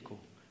pitico.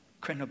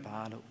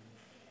 Quenobalo.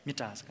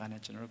 Mitas Gana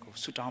General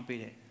Sutan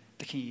Pede.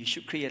 The King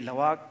Yeshu create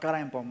Lawa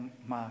Karampom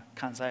Ma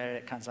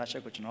Kansai Kansasha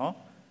Cochino.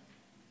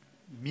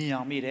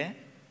 Mia Mide.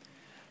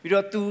 We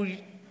got to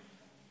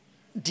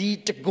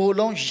go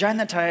long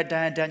Jana Tire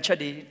Dan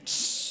Chadi.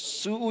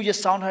 Su you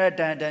sound her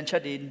Dan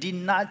Chadi. Did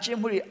not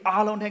Jimuri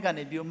Alon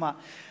Hegani Bioma.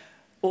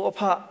 O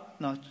apart,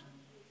 no,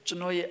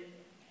 Chenoy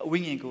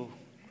winging go,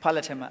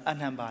 Palatema,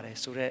 Anhambare,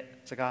 Sure,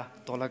 Saga,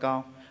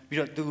 Dolagao, we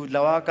don't do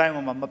Lawa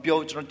Gaimama,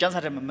 Mapio,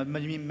 Jansatem,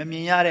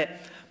 Mamiare,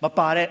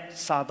 Mapare,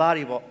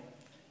 Sadaribo.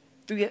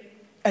 Do you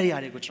get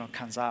Ariade Guchon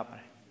Kanzabare?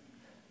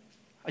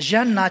 A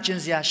Jan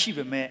Nachinzia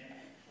Shiva me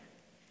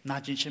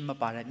Nachin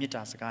Mapare, Mita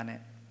Sagane,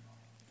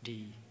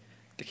 the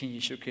King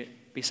Yishuke,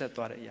 Bisa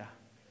Toria,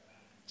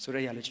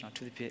 Suraya Lichna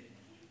to the pit,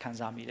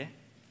 Kanzamide.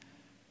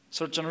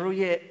 So General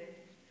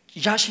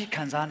Yashi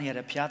Kanzani at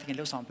a Piat in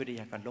Los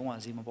Ampedia, Long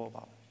as Zimabo,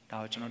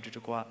 now General to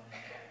go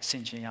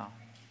Sinchia.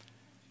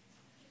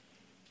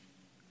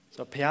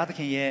 So Piat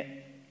can ye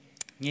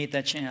need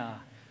that China,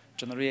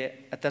 General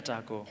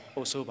Atatago,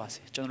 also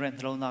Basi, General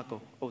Lonago,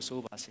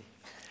 also Basi.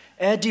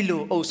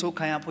 Edilu also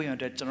Kayapo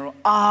that General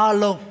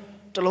Alo,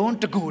 the loan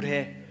to good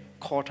hair,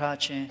 Kota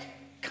Chin,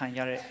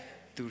 Kanyare,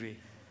 Duri,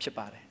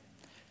 Pipare.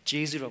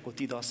 Jesus go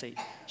Tido say,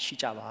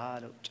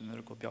 Shichava,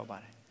 General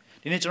Copiobare.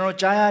 The general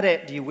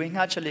Jayare, the wing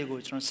actually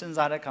goes from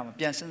Senzara Kama,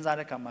 Pian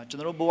Senzara Kama,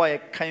 General Boy,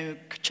 Kayu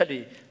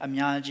Chadi,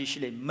 Amyaji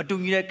Shile,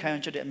 Madunga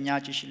Kayan Chadi,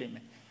 Amyaji Shile.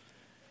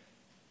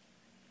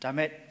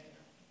 Damet,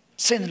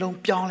 send long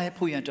Pianle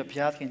Puyan to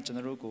Piat in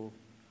General go,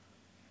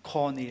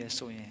 Corny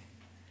so ye.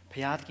 ဘု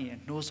ရားသခင်ရဲ့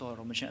နှိုးဆော်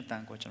တော်မူခြင်းအတ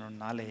န်ကိုကျွန်တော်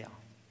နားလည်ရအောင်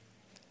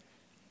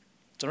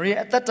ကျွန်တော်ရဲ့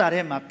အသက်တာ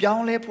ထဲမှာပြော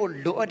င်းလဲဖို့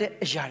လိုအပ်တဲ့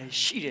အရာတွေ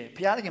ရှိတယ်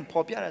ဘုရားသခင်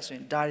ပေါ်ပြရဆိုရ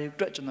င်ဒါတွေအ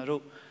တွက်ကျွန်တော်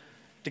တို့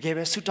တကယ်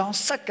ပဲဆူတောင်း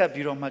ဆက်ကပ်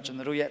ပြီးတော့မှကျွန်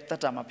တော်တို့ရဲ့အသ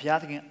က်တာမှာဘုရား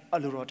သခင်အ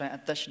လိုတော်တိုင်းအ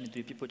သက်ရှင်နေသူ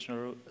ဖြစ်ဖို့ကျွန်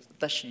တော်တို့အ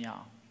သက်ရှင်ရအော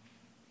င်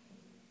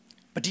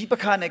ပဋိပ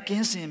က္ခနဲ့က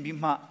င်းစင်ပြီး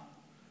မှ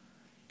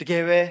တက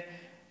ယ်ပဲ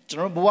ကျွန်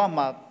တော်တို့ဘဝ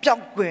မှာပျော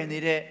က်ကွယ်နေ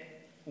တဲ့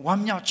ဝ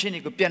မ်းမြောက်ခြင်း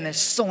တွေကိုပြန်လဲ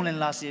စုံလင်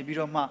လာစေပြီး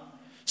တော့မှ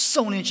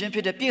စုံလင်ခြင်းဖြ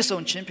စ်တဲ့ပြည့်စုံ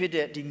ခြင်းဖြစ်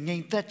တဲ့ဒီငြိ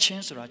မ်သက်ခြ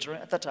င်းဆိုတာကျွန်တော်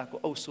ရဲ့အသက်တာကို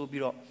အုပ်ဆိုး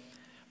ပြီးတော့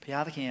ဘု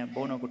ရားသခင်ရဲ့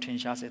ဘုန်းတော်ကိုထင်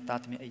ရှားစေသား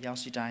သမီးအယောက်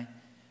စီတိုင်း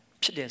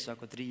ဖြစ်တယ်ဆိုတာ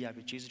ကိုသတိရ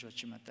ပြီးကျေးဇူးတော်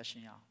ချီးမွမ်းသက်ရှ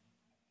င်ရအောင်